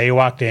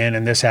walked in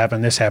and this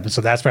happened.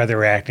 So that's why they're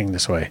reacting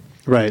this way.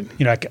 Right.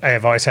 I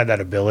have always had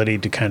that ability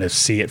to kind of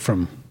see it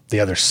from the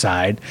other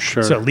side.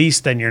 Sure. So at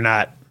least then you're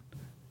not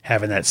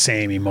having that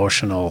same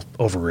emotional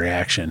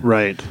overreaction.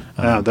 Right.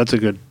 That's a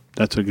good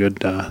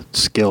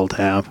skill to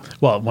have.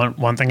 Well,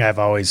 one thing I've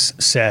always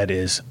said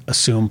is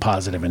assume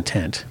positive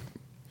intent.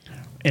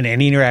 In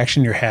any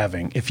interaction you're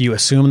having, if you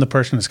assume the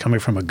person is coming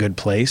from a good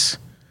place,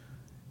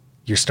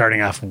 you're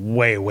starting off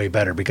way, way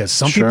better because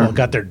some people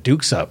got their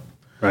dukes up.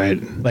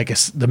 Right. Like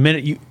the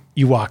minute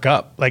you walk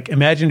up, like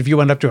imagine if you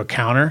went up to a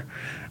counter,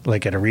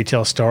 like at a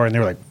retail store, and they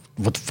were like,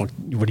 "What the fuck?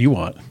 What do you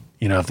want?"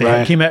 If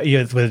they came at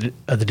you with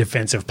the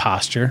defensive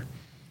posture,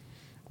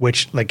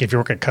 which like if you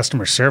work at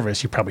customer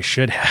service, you probably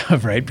should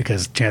have, right?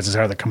 Because chances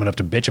are they're coming up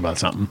to bitch about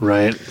something.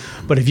 Right.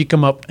 But if you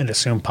come up and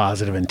assume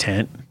positive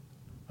intent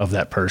of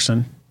that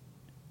person,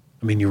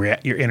 I mean, your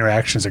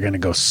interactions are going to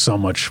go so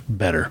much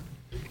better.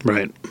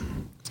 Right.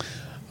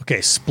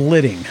 Okay,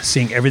 splitting,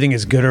 seeing everything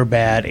as good or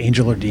bad,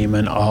 angel or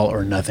demon, all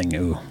or nothing.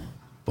 Ooh,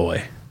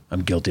 boy,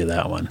 I'm guilty of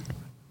that one,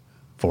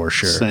 for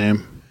sure.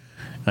 Same.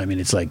 I mean,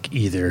 it's like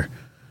either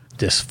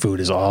this food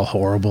is all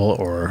horrible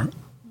or,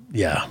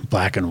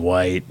 black and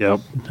white.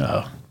 Yep.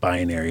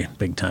 Binary,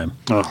 big time.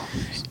 Oh.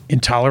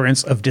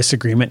 Intolerance of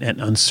disagreement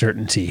and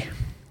uncertainty.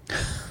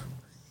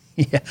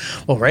 Yeah.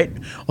 Well, right.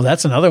 Well,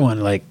 that's another one.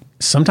 Like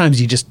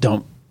sometimes you just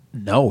don't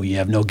know. You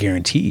have no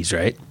guarantees,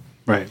 right?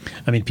 Right.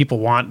 I mean, people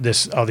want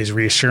all these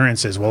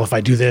reassurances. Well, if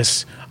I do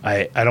this,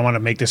 I don't want to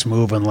make this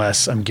move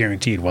unless I'm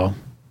guaranteed. Well,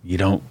 you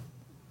don't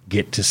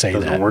get to say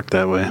that. Doesn't work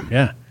that way.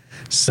 Yeah.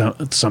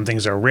 Some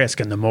things are risk,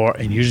 and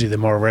usually the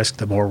more risk,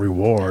 the more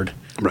reward,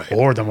 right,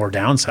 or the more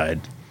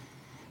downside.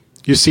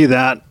 You see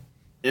that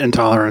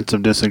intolerance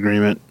of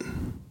disagreement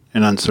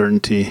and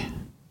uncertainty.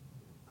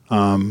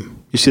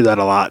 You see that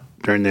a lot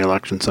during the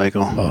election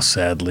cycle. Oh,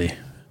 sadly.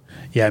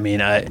 Yeah, I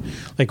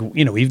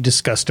mean, we've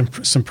discussed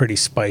some pretty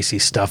spicy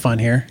stuff on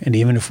here, and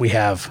even if we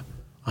have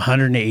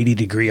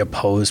 180-degree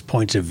opposed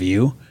points of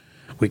view,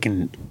 we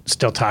can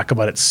still talk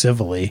about it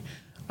civilly.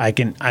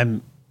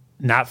 I'm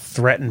not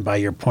threatened by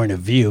your point of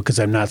view because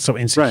I'm not so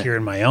insecure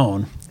in my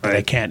own that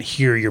I can't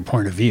hear your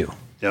point of view.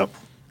 Yep.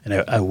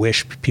 And I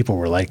wish people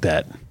were like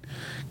that,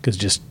 because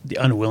just the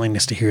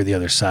unwillingness to hear the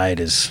other side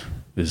is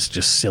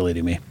just silly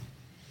to me.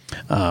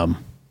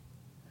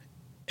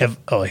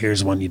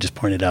 Here's one you just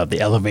pointed out.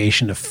 The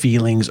elevation of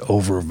feelings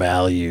over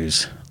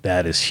values.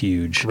 That is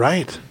huge.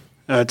 Right.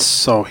 That's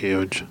so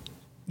huge.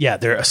 Yeah,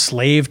 they're a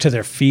slave to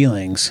their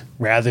feelings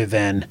rather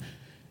than,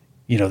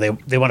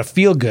 they want to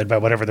feel good by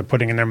whatever they're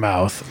putting in their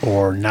mouth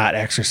or not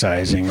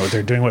exercising, or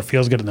they're doing what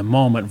feels good in the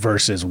moment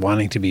versus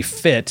wanting to be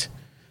fit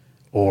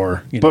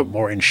or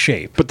more in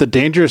shape. But the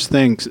dangerous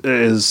thing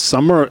is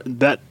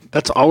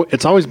it's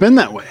always been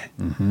that way.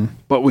 Mm-hmm.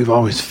 But we've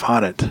always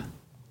fought it.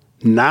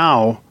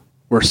 Now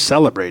we're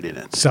celebrating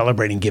it.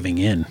 Celebrating giving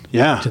in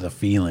to the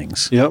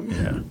feelings. Yep.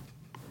 Yeah.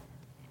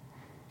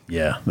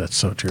 Yeah, that's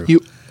so true. You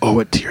owe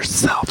it to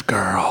yourself,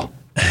 girl.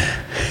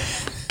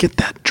 Get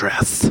that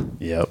dress.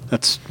 Yep.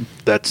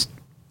 That's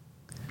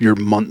your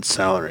month's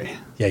salary.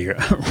 Yeah, you're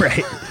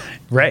right.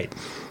 Right.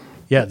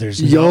 Yeah,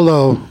 there's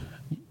YOLO.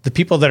 The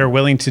people that are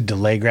willing to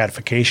delay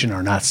gratification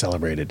are not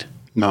celebrated.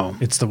 No.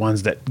 It's the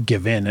ones that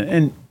give in.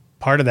 And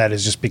part of that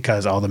is just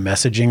because all the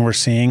messaging we're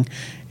seeing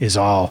is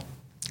all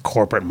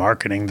corporate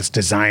marketing that's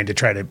designed to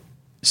try to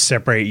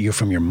separate you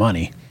from your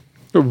money.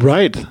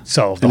 Right.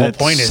 So the whole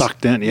point is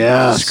sucked in.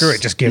 Yeah. Screw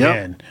it. Just give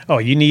in. Oh,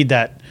 you need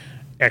that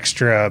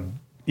extra,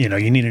 you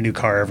need a new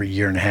car every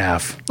year and a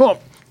half.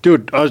 Well,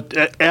 dude,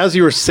 as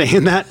you were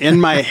saying that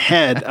in my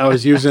head, I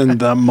was using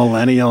the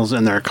millennials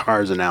and their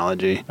cars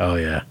analogy. Oh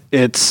yeah.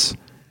 It's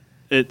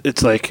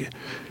like,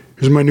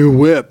 here's my new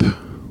whip.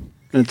 And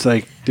it's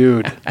like,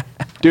 dude,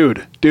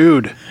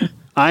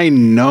 I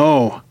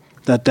know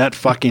that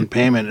fucking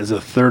payment is a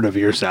third of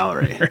your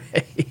salary.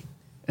 Right.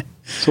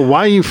 So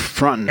why are you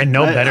fronting? And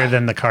no better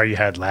than the car you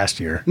had last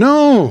year.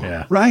 No.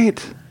 Yeah.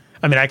 Right.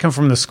 I mean, I come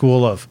from the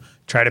school of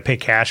try to pay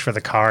cash for the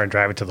car and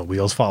drive it till the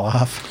wheels fall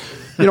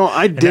off.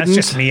 I didn't. That's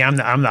just me. I'm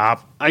the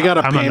I got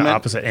a payment. on the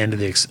opposite end of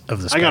the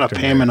spectrum. I got a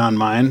payment on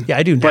mine. Yeah,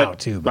 I do now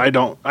too. But I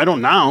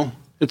don't now.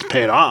 It's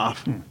paid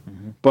off.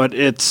 Mm-hmm. But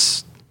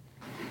it's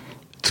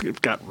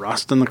got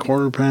rust in the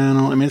quarter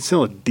panel. I mean, it's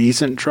still a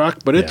decent truck,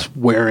 but it's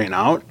wearing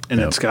out, and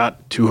it's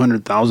got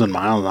 200,000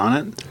 miles on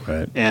it.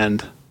 Right.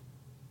 And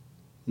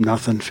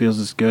nothing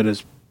tastes as good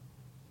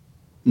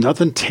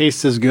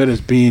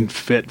as being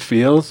fit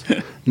feels.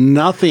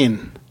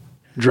 Nothing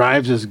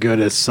drives as good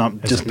as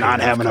just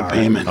not having a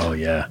payment. Oh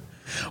yeah.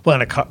 Well,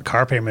 and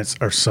car payments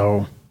are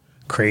so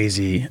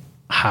crazy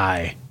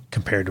high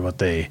compared to what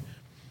they,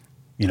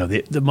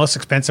 the most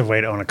expensive way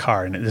to own a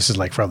car, and this is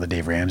like for all the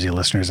Dave Ramsey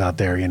listeners out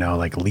there,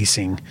 like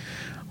leasing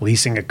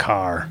a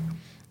car,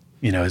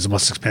 is the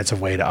most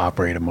expensive way to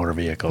operate a motor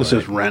vehicle. This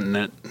is renting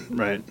it,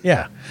 right?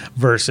 Yeah.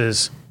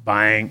 Versus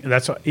buying.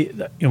 That's what,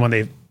 when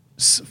they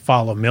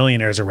follow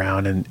millionaires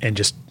around and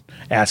just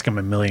ask them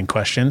a million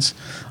questions,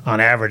 on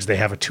average, they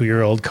have a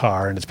 2-year-old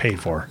car and it's paid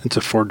for. It's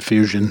a Ford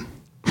Fusion.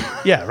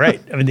 Yeah,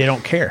 right. I mean, they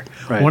don't care.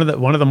 Right.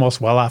 One of the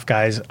most well-off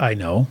guys I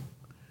know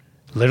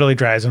literally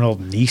drives an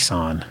old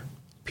Nissan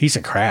piece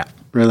of crap.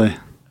 Really?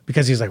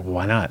 Because he's like, well,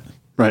 why not?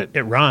 Right.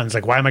 It runs.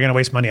 Like, why am I going to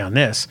waste money on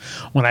this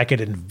when I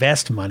could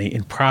invest money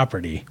in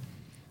property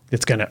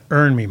that's going to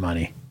earn me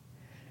money,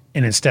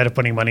 and instead of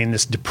putting money in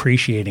this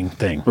depreciating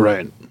thing?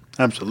 Right.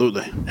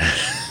 Absolutely.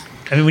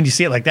 I mean, when you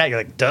see it like that, you're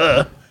like,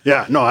 duh.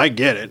 Yeah, no, I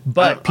get it.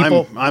 But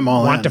people I'm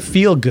all want to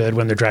feel good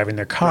when they're driving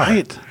their car.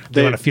 Right.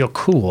 They want to feel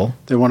cool.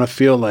 They want to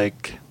feel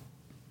like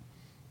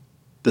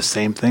the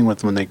same thing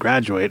with when they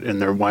graduate and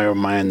they're, why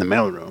am I in the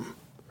mailroom?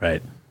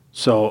 Right.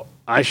 So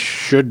I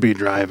should be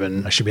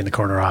driving. I should be in the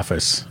corner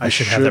office. I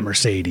should have that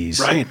Mercedes.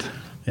 Right.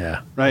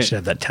 Yeah. Right. I should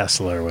have that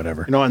Tesla or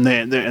whatever.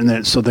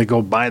 And so they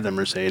go buy the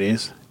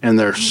Mercedes and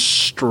they're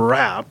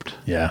strapped.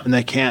 Yeah. And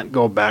they can't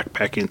go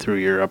backpacking through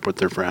Europe with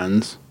their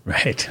friends.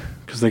 Right.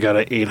 Because they got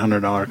an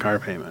 $800 car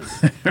payment.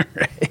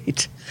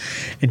 Right.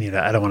 And,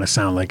 I don't want to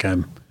sound like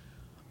I'm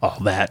all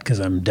that, because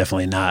I'm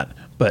definitely not.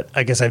 But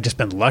I guess I've just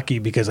been lucky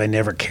because I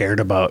never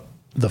cared about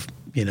the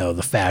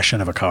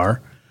fashion of a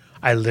car.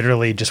 I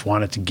literally just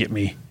wanted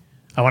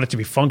I want it to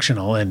be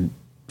functional and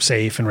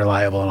safe and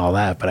reliable and all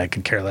that, but I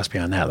could care less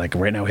beyond that. Like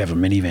right now we have a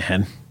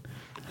minivan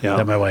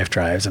that my wife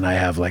drives, and I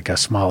have like a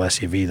small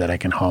SUV that I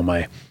can haul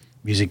my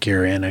music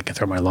gear in. I can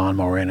throw my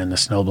lawnmower in and the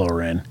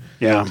snowblower in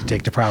to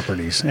take to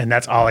properties. And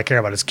that's all I care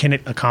about is, can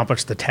it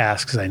accomplish the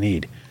tasks I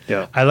need?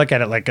 Yeah. I look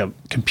at it like a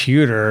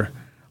computer,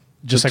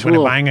 just like when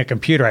I'm buying a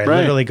computer, I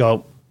literally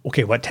go,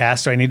 okay, what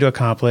tasks do I need to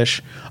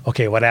accomplish?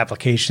 Okay, what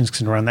applications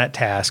can run that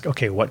task?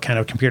 Okay, what kind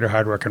of computer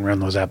hardware can run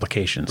those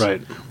applications?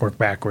 Right. Work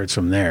backwards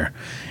from there.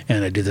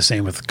 And I do the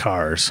same with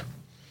cars.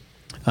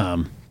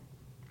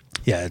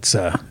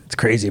 It's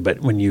crazy. But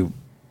when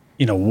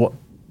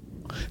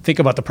think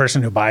about the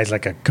person who buys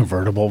like a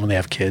convertible when they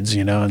have kids,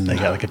 and they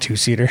got like a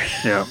 2-seater.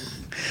 Yeah.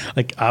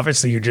 Like,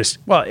 obviously, you're just,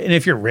 well, and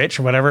if you're rich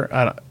or whatever,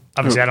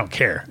 obviously, I don't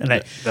care.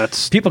 And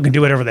That's people can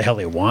do whatever the hell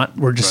they want.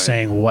 We're just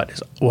Right. saying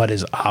what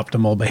is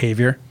optimal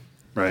behavior.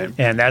 right.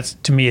 And that's,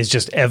 to me, is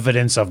just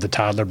evidence of the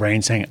toddler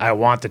brain saying, I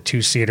want the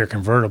 2-seater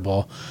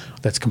convertible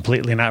that's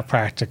completely not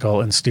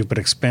practical and stupid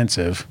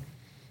expensive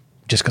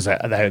just because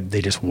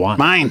they just want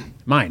it.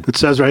 Mine. It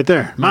says right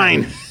there.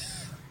 Mine.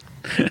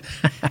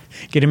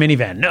 Get a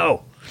minivan.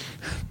 No.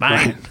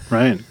 Mine.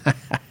 Right.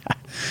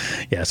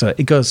 Yeah, so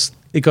it goes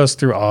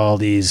through all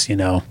these,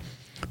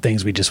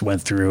 things we just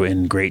went through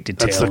in great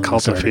detail. That's the in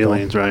cult this of article.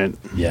 feelings, right?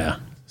 Yeah.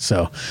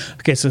 So,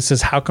 okay, so it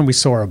says, how can we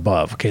soar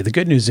above? Okay, the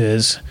good news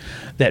is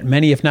that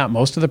many, if not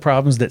most of the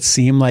problems that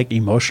seem like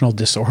emotional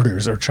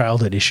disorders or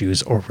childhood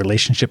issues or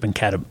relationship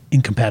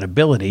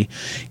incompatibility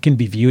can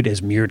be viewed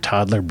as mere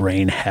toddler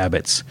brain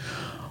habits.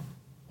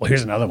 Well,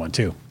 here's another one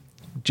too.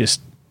 Just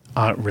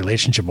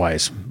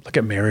relationship-wise, look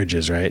at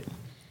marriages, right?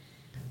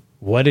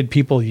 What did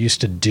people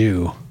used to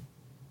do?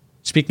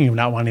 Speaking of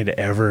not wanting to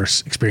ever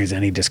experience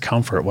any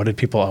discomfort, what did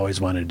people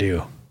always want to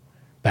do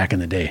back in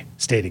the day?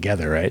 Stay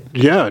together, right?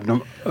 Yeah.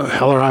 No,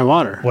 hell or high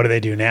water. What do they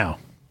do now?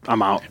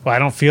 I'm out. Well, I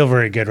don't feel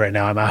very good right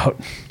now. I'm out.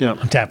 Yep.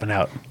 I'm tapping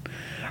out.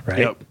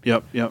 Right.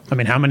 Yep. I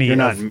mean, how many? You're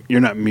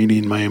not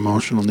meeting my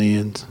emotional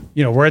needs.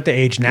 We're at the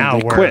age now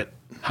They where quit.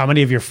 how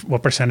many of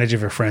what percentage of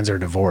your friends are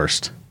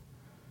divorced?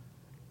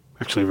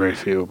 Actually, very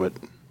few, but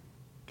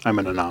I'm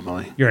an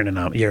anomaly.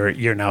 You're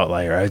you're an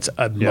outlier. It's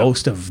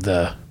most of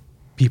the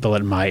people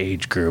in my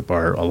age group a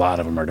lot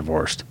of them are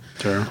divorced.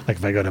 Sure. Like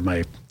if I go to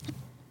my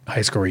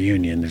high school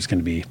reunion, there's going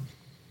to be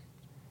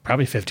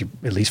probably at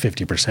least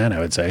 50%, I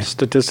would say.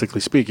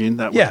 Statistically speaking,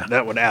 that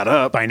would add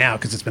up By now,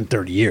 because it's been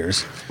 30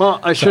 years. Well,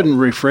 I shouldn't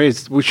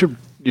rephrase.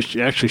 You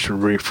should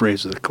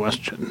rephrase the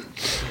question.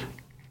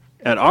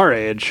 At our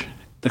age,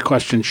 the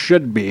question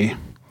should be,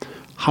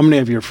 how many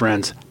of your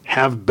friends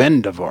have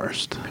been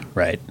divorced?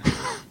 Right.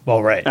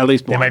 Well, right. At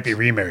least they once. might be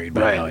remarried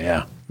by Right. now.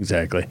 Yeah,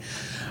 exactly.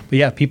 But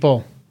yeah,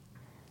 people,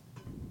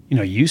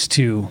 used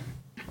to,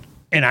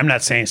 and I'm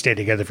not saying stay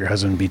together if your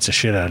husband beats the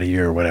shit out of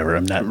you or whatever.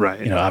 I'm not,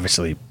 Right.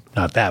 Obviously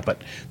not that, but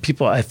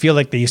people, I feel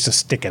like they used to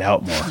stick it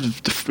out more.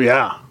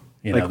 Yeah.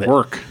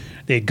 Work.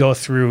 They'd go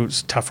through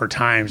tougher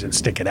times and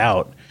stick it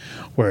out.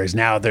 Whereas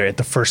now they're at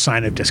the first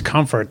sign of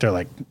discomfort, they're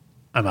like,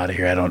 I'm out of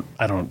here.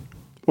 I don't.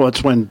 Well,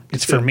 it's when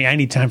It's for me. I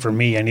need time for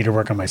me. I need to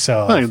work on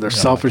myself. they're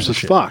selfish as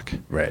fuck.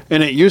 Right.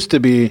 And it used to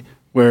be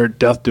where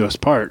death do us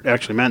part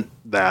actually meant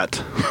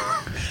that.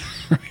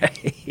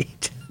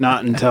 Right.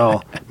 Not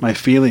until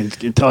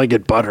until I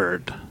get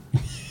butthurt,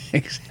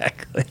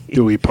 Exactly.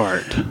 do we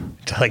part.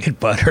 Until I get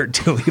butthurt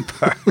till we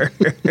part.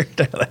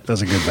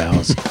 Those are good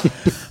vows.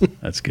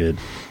 That's good.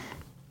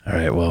 All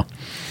right. Well,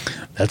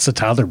 that's the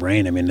toddler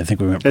brain. I mean, I think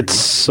we went. It's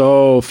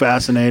so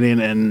fascinating,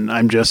 and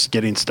I'm just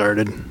getting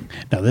started.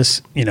 Now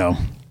this,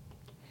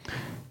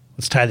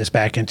 let's tie this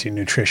back into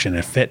nutrition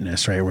and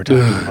fitness, right? We're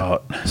talking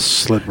about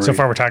Slippery. so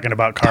far. We're talking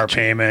about car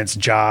payments,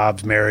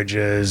 jobs,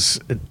 marriages,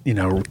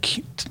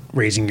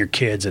 raising your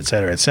kids, et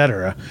cetera, et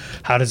cetera.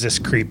 How does this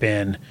creep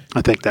in?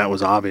 I think that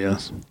was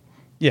obvious,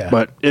 Yeah,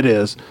 but it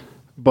is.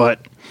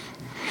 But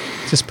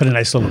just put a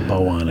nice little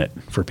bow on it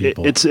for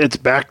people. it's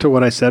back to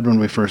what I said when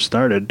we first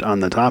started on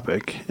the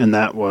topic, and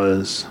that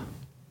was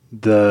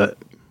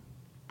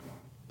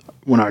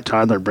when our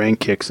toddler brain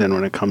kicks in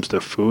when it comes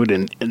to food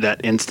and that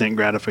instant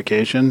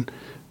gratification.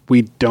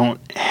 We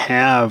don't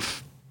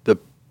have the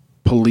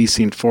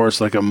policing force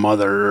like a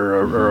mother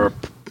or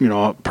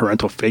a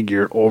parental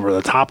figure over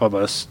the top of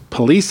us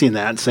policing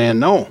that, saying,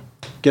 no,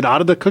 get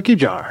out of the cookie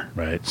jar.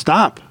 Right.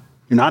 Stop.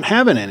 You're not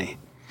having any.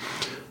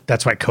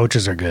 That's why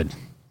coaches are good.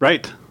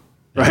 Right.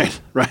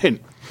 Right.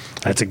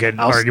 That's a good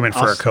argument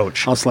for a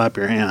coach. I'll slap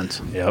your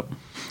hands. Yep.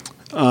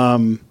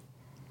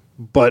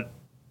 But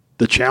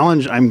the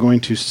challenge I'm going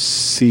to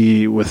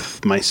see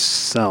with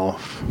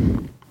myself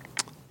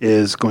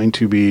is going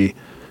to be,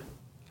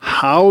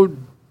 how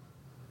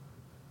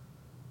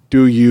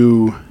do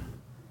you...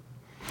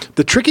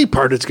 The tricky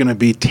part is going to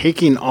be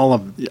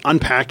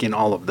unpacking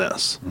all of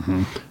this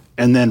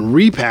and then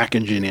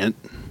repackaging it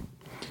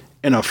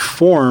in a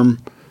form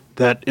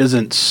that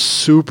isn't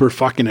super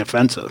fucking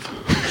offensive.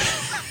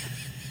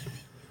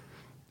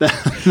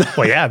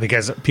 Well, yeah,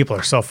 because people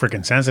are so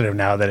freaking sensitive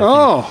now that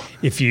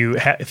if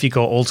you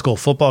go old school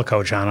football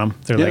coach on them,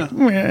 they're like,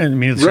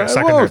 immediately start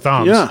sucking their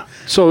thumbs. Yeah.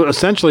 So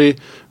essentially,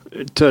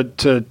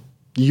 to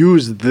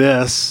use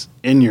this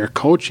in your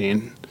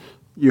coaching,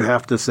 you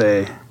have to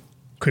say,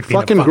 Quit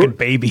being a fucking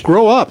baby.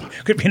 Grow up.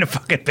 Quit being a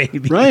fucking baby.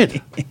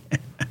 Right.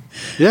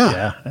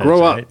 Yeah.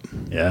 Grow up. Right.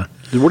 Yeah.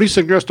 What do you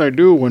suggest I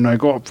do when I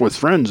go up with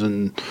friends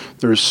and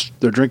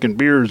they're drinking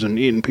beers and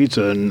eating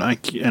pizza and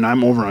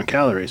I'm over on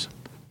calories?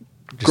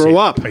 Grow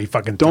up. Are you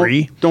fucking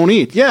 3? Don't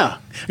eat. Yeah.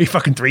 Are you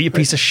fucking 3, you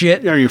piece of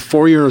shit? Are you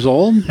 4 years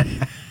old?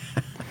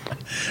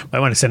 I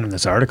want to send him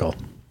this article.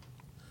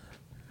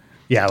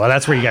 Yeah, well,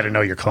 that's where you got to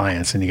know your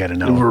clients and you got to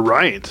know We're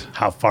right.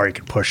 how far you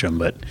can push them.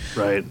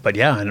 But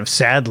yeah, and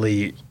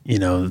sadly,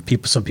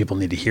 some people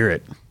need to hear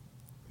it.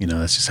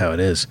 That's just how it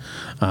is.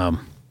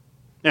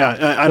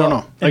 Yeah, I don't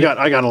know. I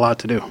got a lot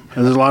to do.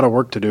 There's a lot of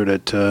work to do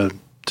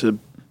to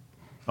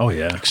Oh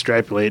yeah.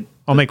 extrapolate.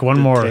 I'll make one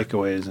more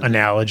takeaways.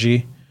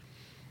 analogy.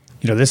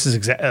 You know, this is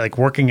exactly like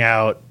working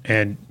out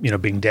and, you know,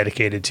 being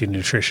dedicated to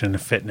nutrition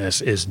and fitness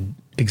is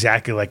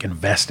exactly like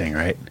investing,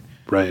 right?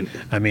 Right.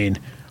 I mean,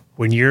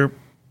 when you're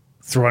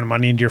throwing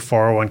money into your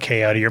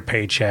 401k out of your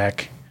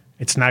paycheck,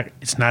 it's not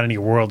any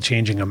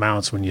world-changing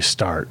amounts when you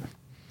start.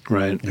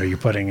 Right. You know, you're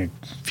putting a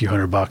few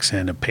 $100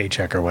 in a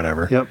paycheck or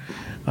whatever. Yep.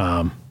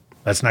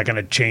 That's not going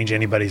to change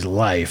anybody's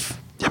life.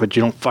 Yeah, but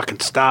you don't fucking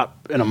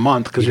stop in a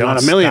month because you're don't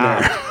not a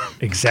millionaire. stop.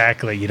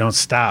 Exactly. You don't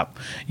stop.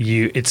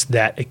 It's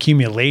that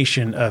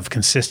accumulation of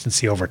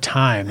consistency over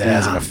time that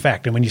has an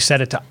effect. And when you set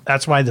it to,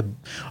 that's why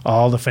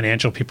all the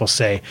financial people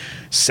say,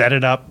 set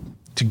it up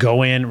to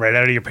go in right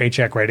out of your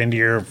paycheck, right into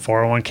your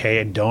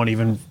 401k, and don't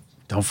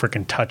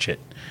freaking touch it.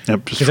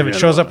 Yep, Because if it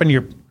shows up in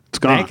your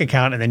gone. bank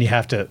account and then you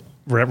have to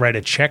write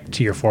a check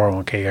to your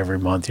 401k every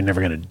month, you're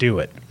never going to do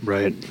it.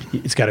 Right.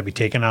 It's got to be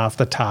taken off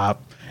the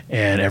top,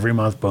 and every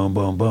month, boom,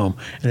 boom, boom.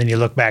 And then you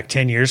look back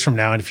 10 years from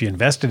now, and if you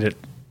invested it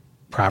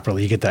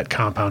properly, you get that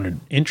compounded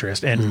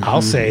interest. And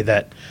I'll say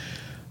that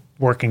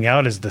working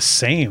out is the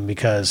same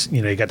because,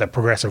 you know, you got that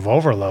progressive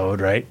overload,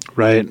 right?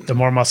 Right. The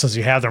more muscles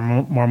you have, the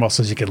more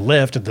muscles you can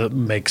lift, and that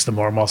makes the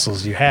more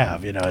muscles you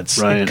have. You know,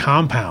 it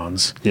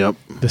compounds Yep.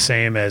 the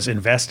same as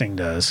investing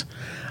does.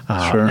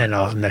 Sure.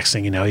 And next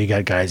thing you know, you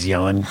got guys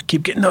yelling,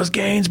 keep getting those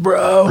gains,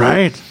 bro.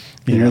 Right.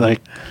 And you're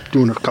like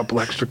doing a couple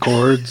extra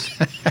chords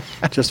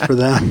just for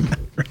them.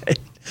 Right.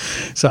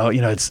 So,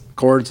 you know, it's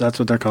Chords, that's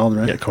what they're called,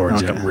 right? yeah,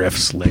 chords, Okay. yeah,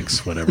 riffs,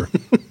 licks, whatever.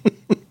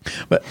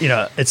 But, you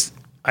know,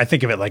 I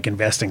think of it like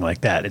investing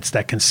like that. It's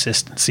that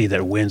consistency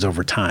that wins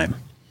over time.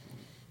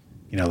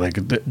 You know, like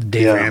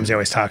Dave Ramsey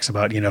always talks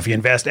about, you know, if you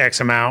invest X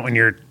amount when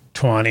you're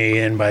 20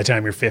 and by the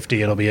time you're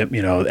 50, it'll be,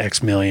 you know,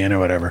 X million or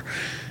whatever.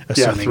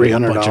 Yeah,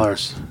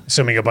 $300.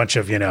 Assuming a bunch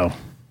of, you know,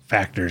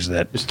 factors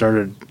that You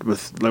started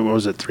with, like, what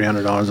was it,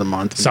 $300 a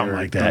month? Something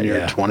like that, When you're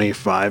yeah.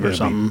 25 or it'll be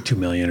something. 2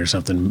 million or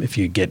something if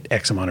you get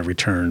X amount of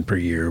return per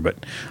year.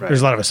 But there's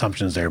a lot of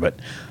assumptions there. But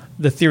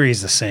the theory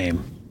is the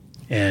same.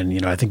 And, you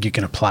know, I think you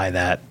can apply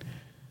that.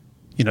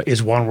 You know,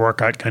 is one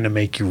workout going to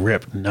make you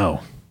ripped?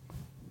 No.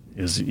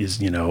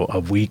 Is you know, a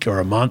week or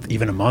a month,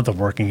 even a month of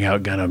working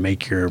out going to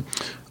make your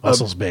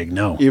muscles big?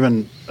 No.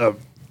 Even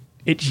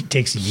It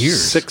takes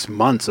years. 6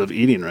 months of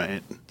eating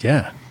right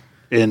Yeah.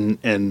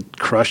 and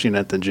crushing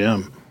at the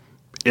gym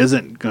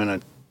isn't going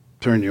to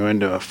turn you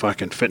into a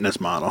fucking fitness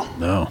model.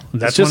 No.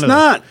 That's just one of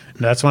not.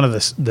 That's one of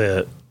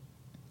the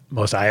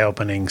most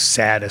eye-opening,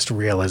 saddest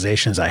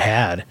realizations I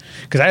had,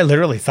 because I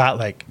literally thought,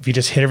 like, if you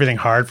just hit everything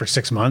hard for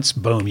 6 months,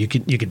 boom, you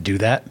could do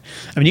that.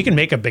 I mean, you can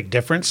make a big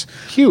difference,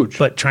 Huge.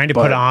 but trying to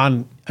put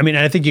on, I mean,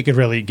 I think you could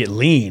really get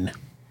lean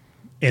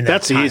in that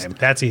That's time. easy.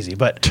 That's easy,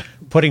 but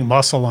putting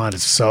muscle on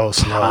is so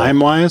slow.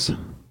 Time-wise,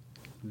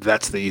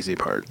 that's the easy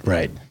part,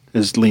 Right.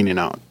 is leaning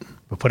out.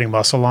 But putting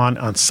muscle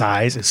on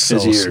size is so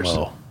Is years.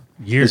 slow.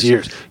 It's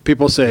years.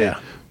 People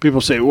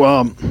say,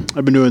 well,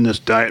 I've been doing this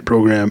diet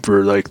program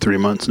for like 3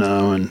 months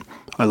now, and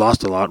I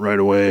lost a lot right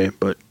away,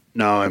 but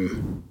now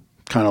I'm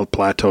kind of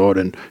plateaued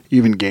and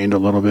even gained a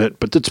little bit,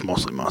 but it's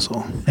mostly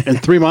muscle. In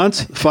 3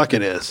 months, fuck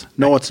it is.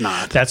 No, it's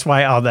not. That's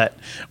why all that,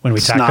 when we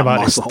It's talked not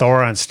about muscle. his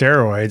Thor on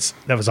steroids,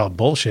 that was all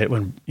bullshit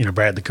when, you know,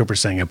 Bradley Cooper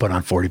saying I put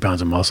on 40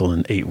 pounds of muscle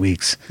in 8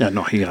 weeks. Yeah,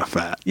 no, he got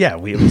fat. Yeah,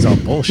 it was all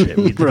bullshit.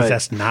 Right.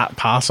 That's not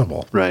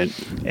possible. Right.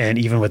 And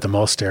even with the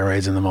most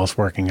steroids and the most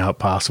working out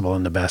possible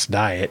and the best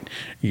diet,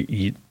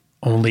 you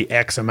only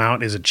X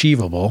amount is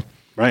achievable.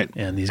 Right.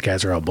 And these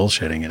guys are all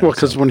bullshitting it. Well,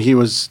 because when he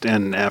was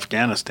in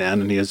Afghanistan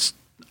and he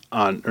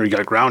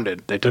got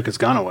grounded, they took his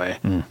gun away,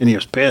 and he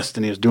was pissed,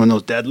 and he was doing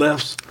those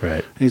deadlifts.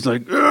 Right. And he's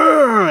like,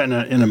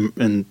 "Urgh,"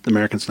 in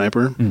American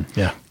Sniper.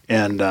 Yeah.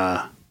 And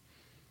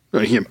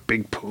he had a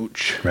big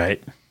pooch.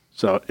 Right.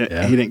 So he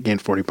didn't gain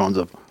 40 pounds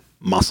of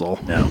muscle.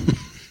 No.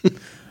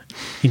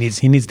 he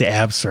needs the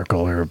ab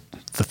circle or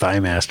the thigh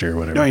master or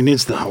whatever. No, he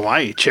needs the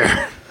Hawaii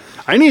chair.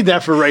 I need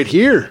that for right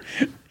here.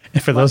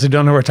 And for those who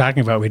don't know what we're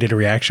talking about, we did a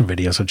reaction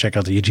video, so check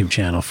out the YouTube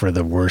channel for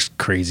the worst,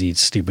 crazy,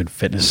 stupid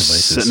fitness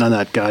devices. Sitting on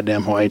that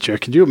goddamn Hawaii chair.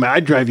 Could you imagine?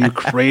 I'd drive you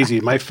crazy.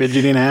 My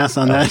fidgeting ass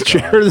on that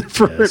chair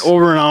for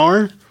over an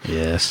hour.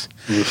 Yes.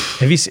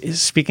 Have you,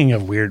 speaking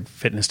of weird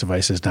fitness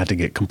devices, not to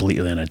get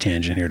completely on a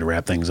tangent here to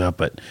wrap things up,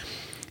 but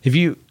have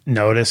you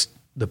noticed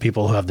the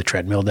people who have the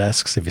treadmill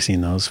desks? Have you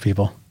seen those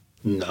people?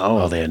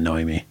 No. Oh, they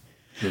annoy me.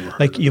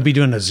 Like, you'll be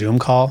doing a Zoom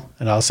call,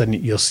 and all of a sudden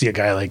you'll see a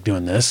guy like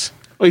doing this.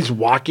 Oh, he's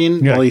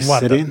walking You're while like, he's what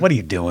sitting? what are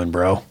you doing,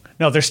 bro?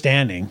 No, they're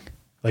standing.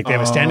 Like, they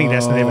have a standing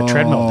desk and they have a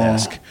treadmill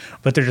desk,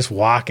 but they're just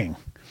walking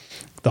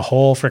the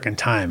whole freaking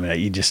time. And I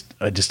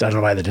don't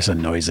know why that just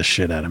annoys the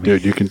shit out of me.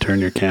 Dude, you can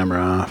turn your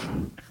camera off.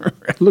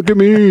 Look at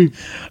me.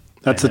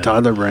 That's the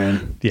toddler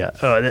brain. Yeah.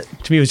 To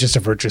me, it was just a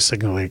virtuous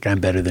signal. Like, I'm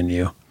better than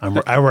you.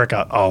 I work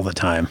out all the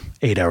time,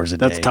 8 hours a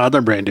day. That's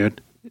toddler brain,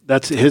 dude.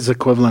 That's his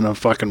equivalent of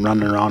fucking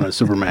running around in a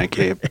Superman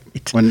cape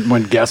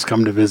when guests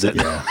come to visit.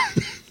 Yeah.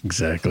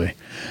 Exactly.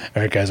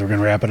 All right, guys, we're going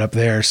to wrap it up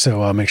there.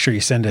 So make sure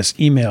you send us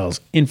emails,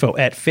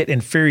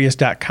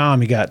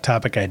 info@fitandfurious.com. You got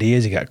topic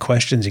ideas, you got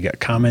questions, you got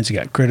comments, you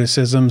got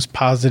criticisms,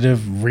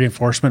 positive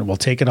reinforcement. We'll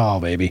take it all,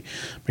 baby.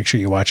 Make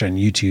sure you watch on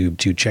YouTube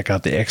to check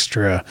out the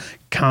extra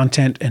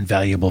content and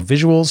valuable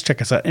visuals.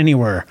 Check us out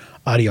anywhere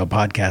audio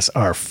podcasts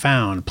are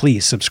found.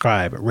 Please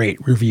subscribe, rate,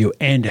 review,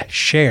 and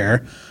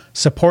share.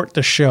 Support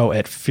the show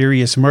at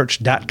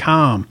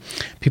furiousmerch.com.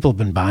 People have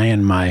been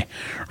buying my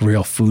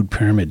Real Food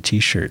Pyramid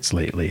t-shirts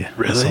lately.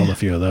 Really? I sold a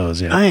few of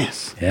those. Yeah.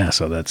 Nice. Yeah,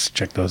 so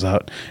check those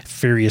out.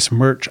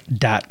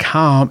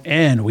 furiousmerch.com,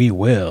 and we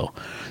will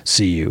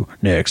see you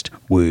next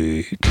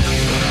week.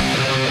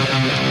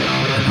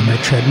 I'm on my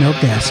treadmill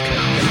desk.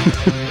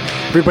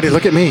 Everybody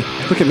look at me.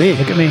 Look at me.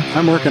 Look at me.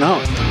 I'm working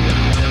out.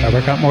 I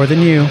work out more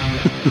than you.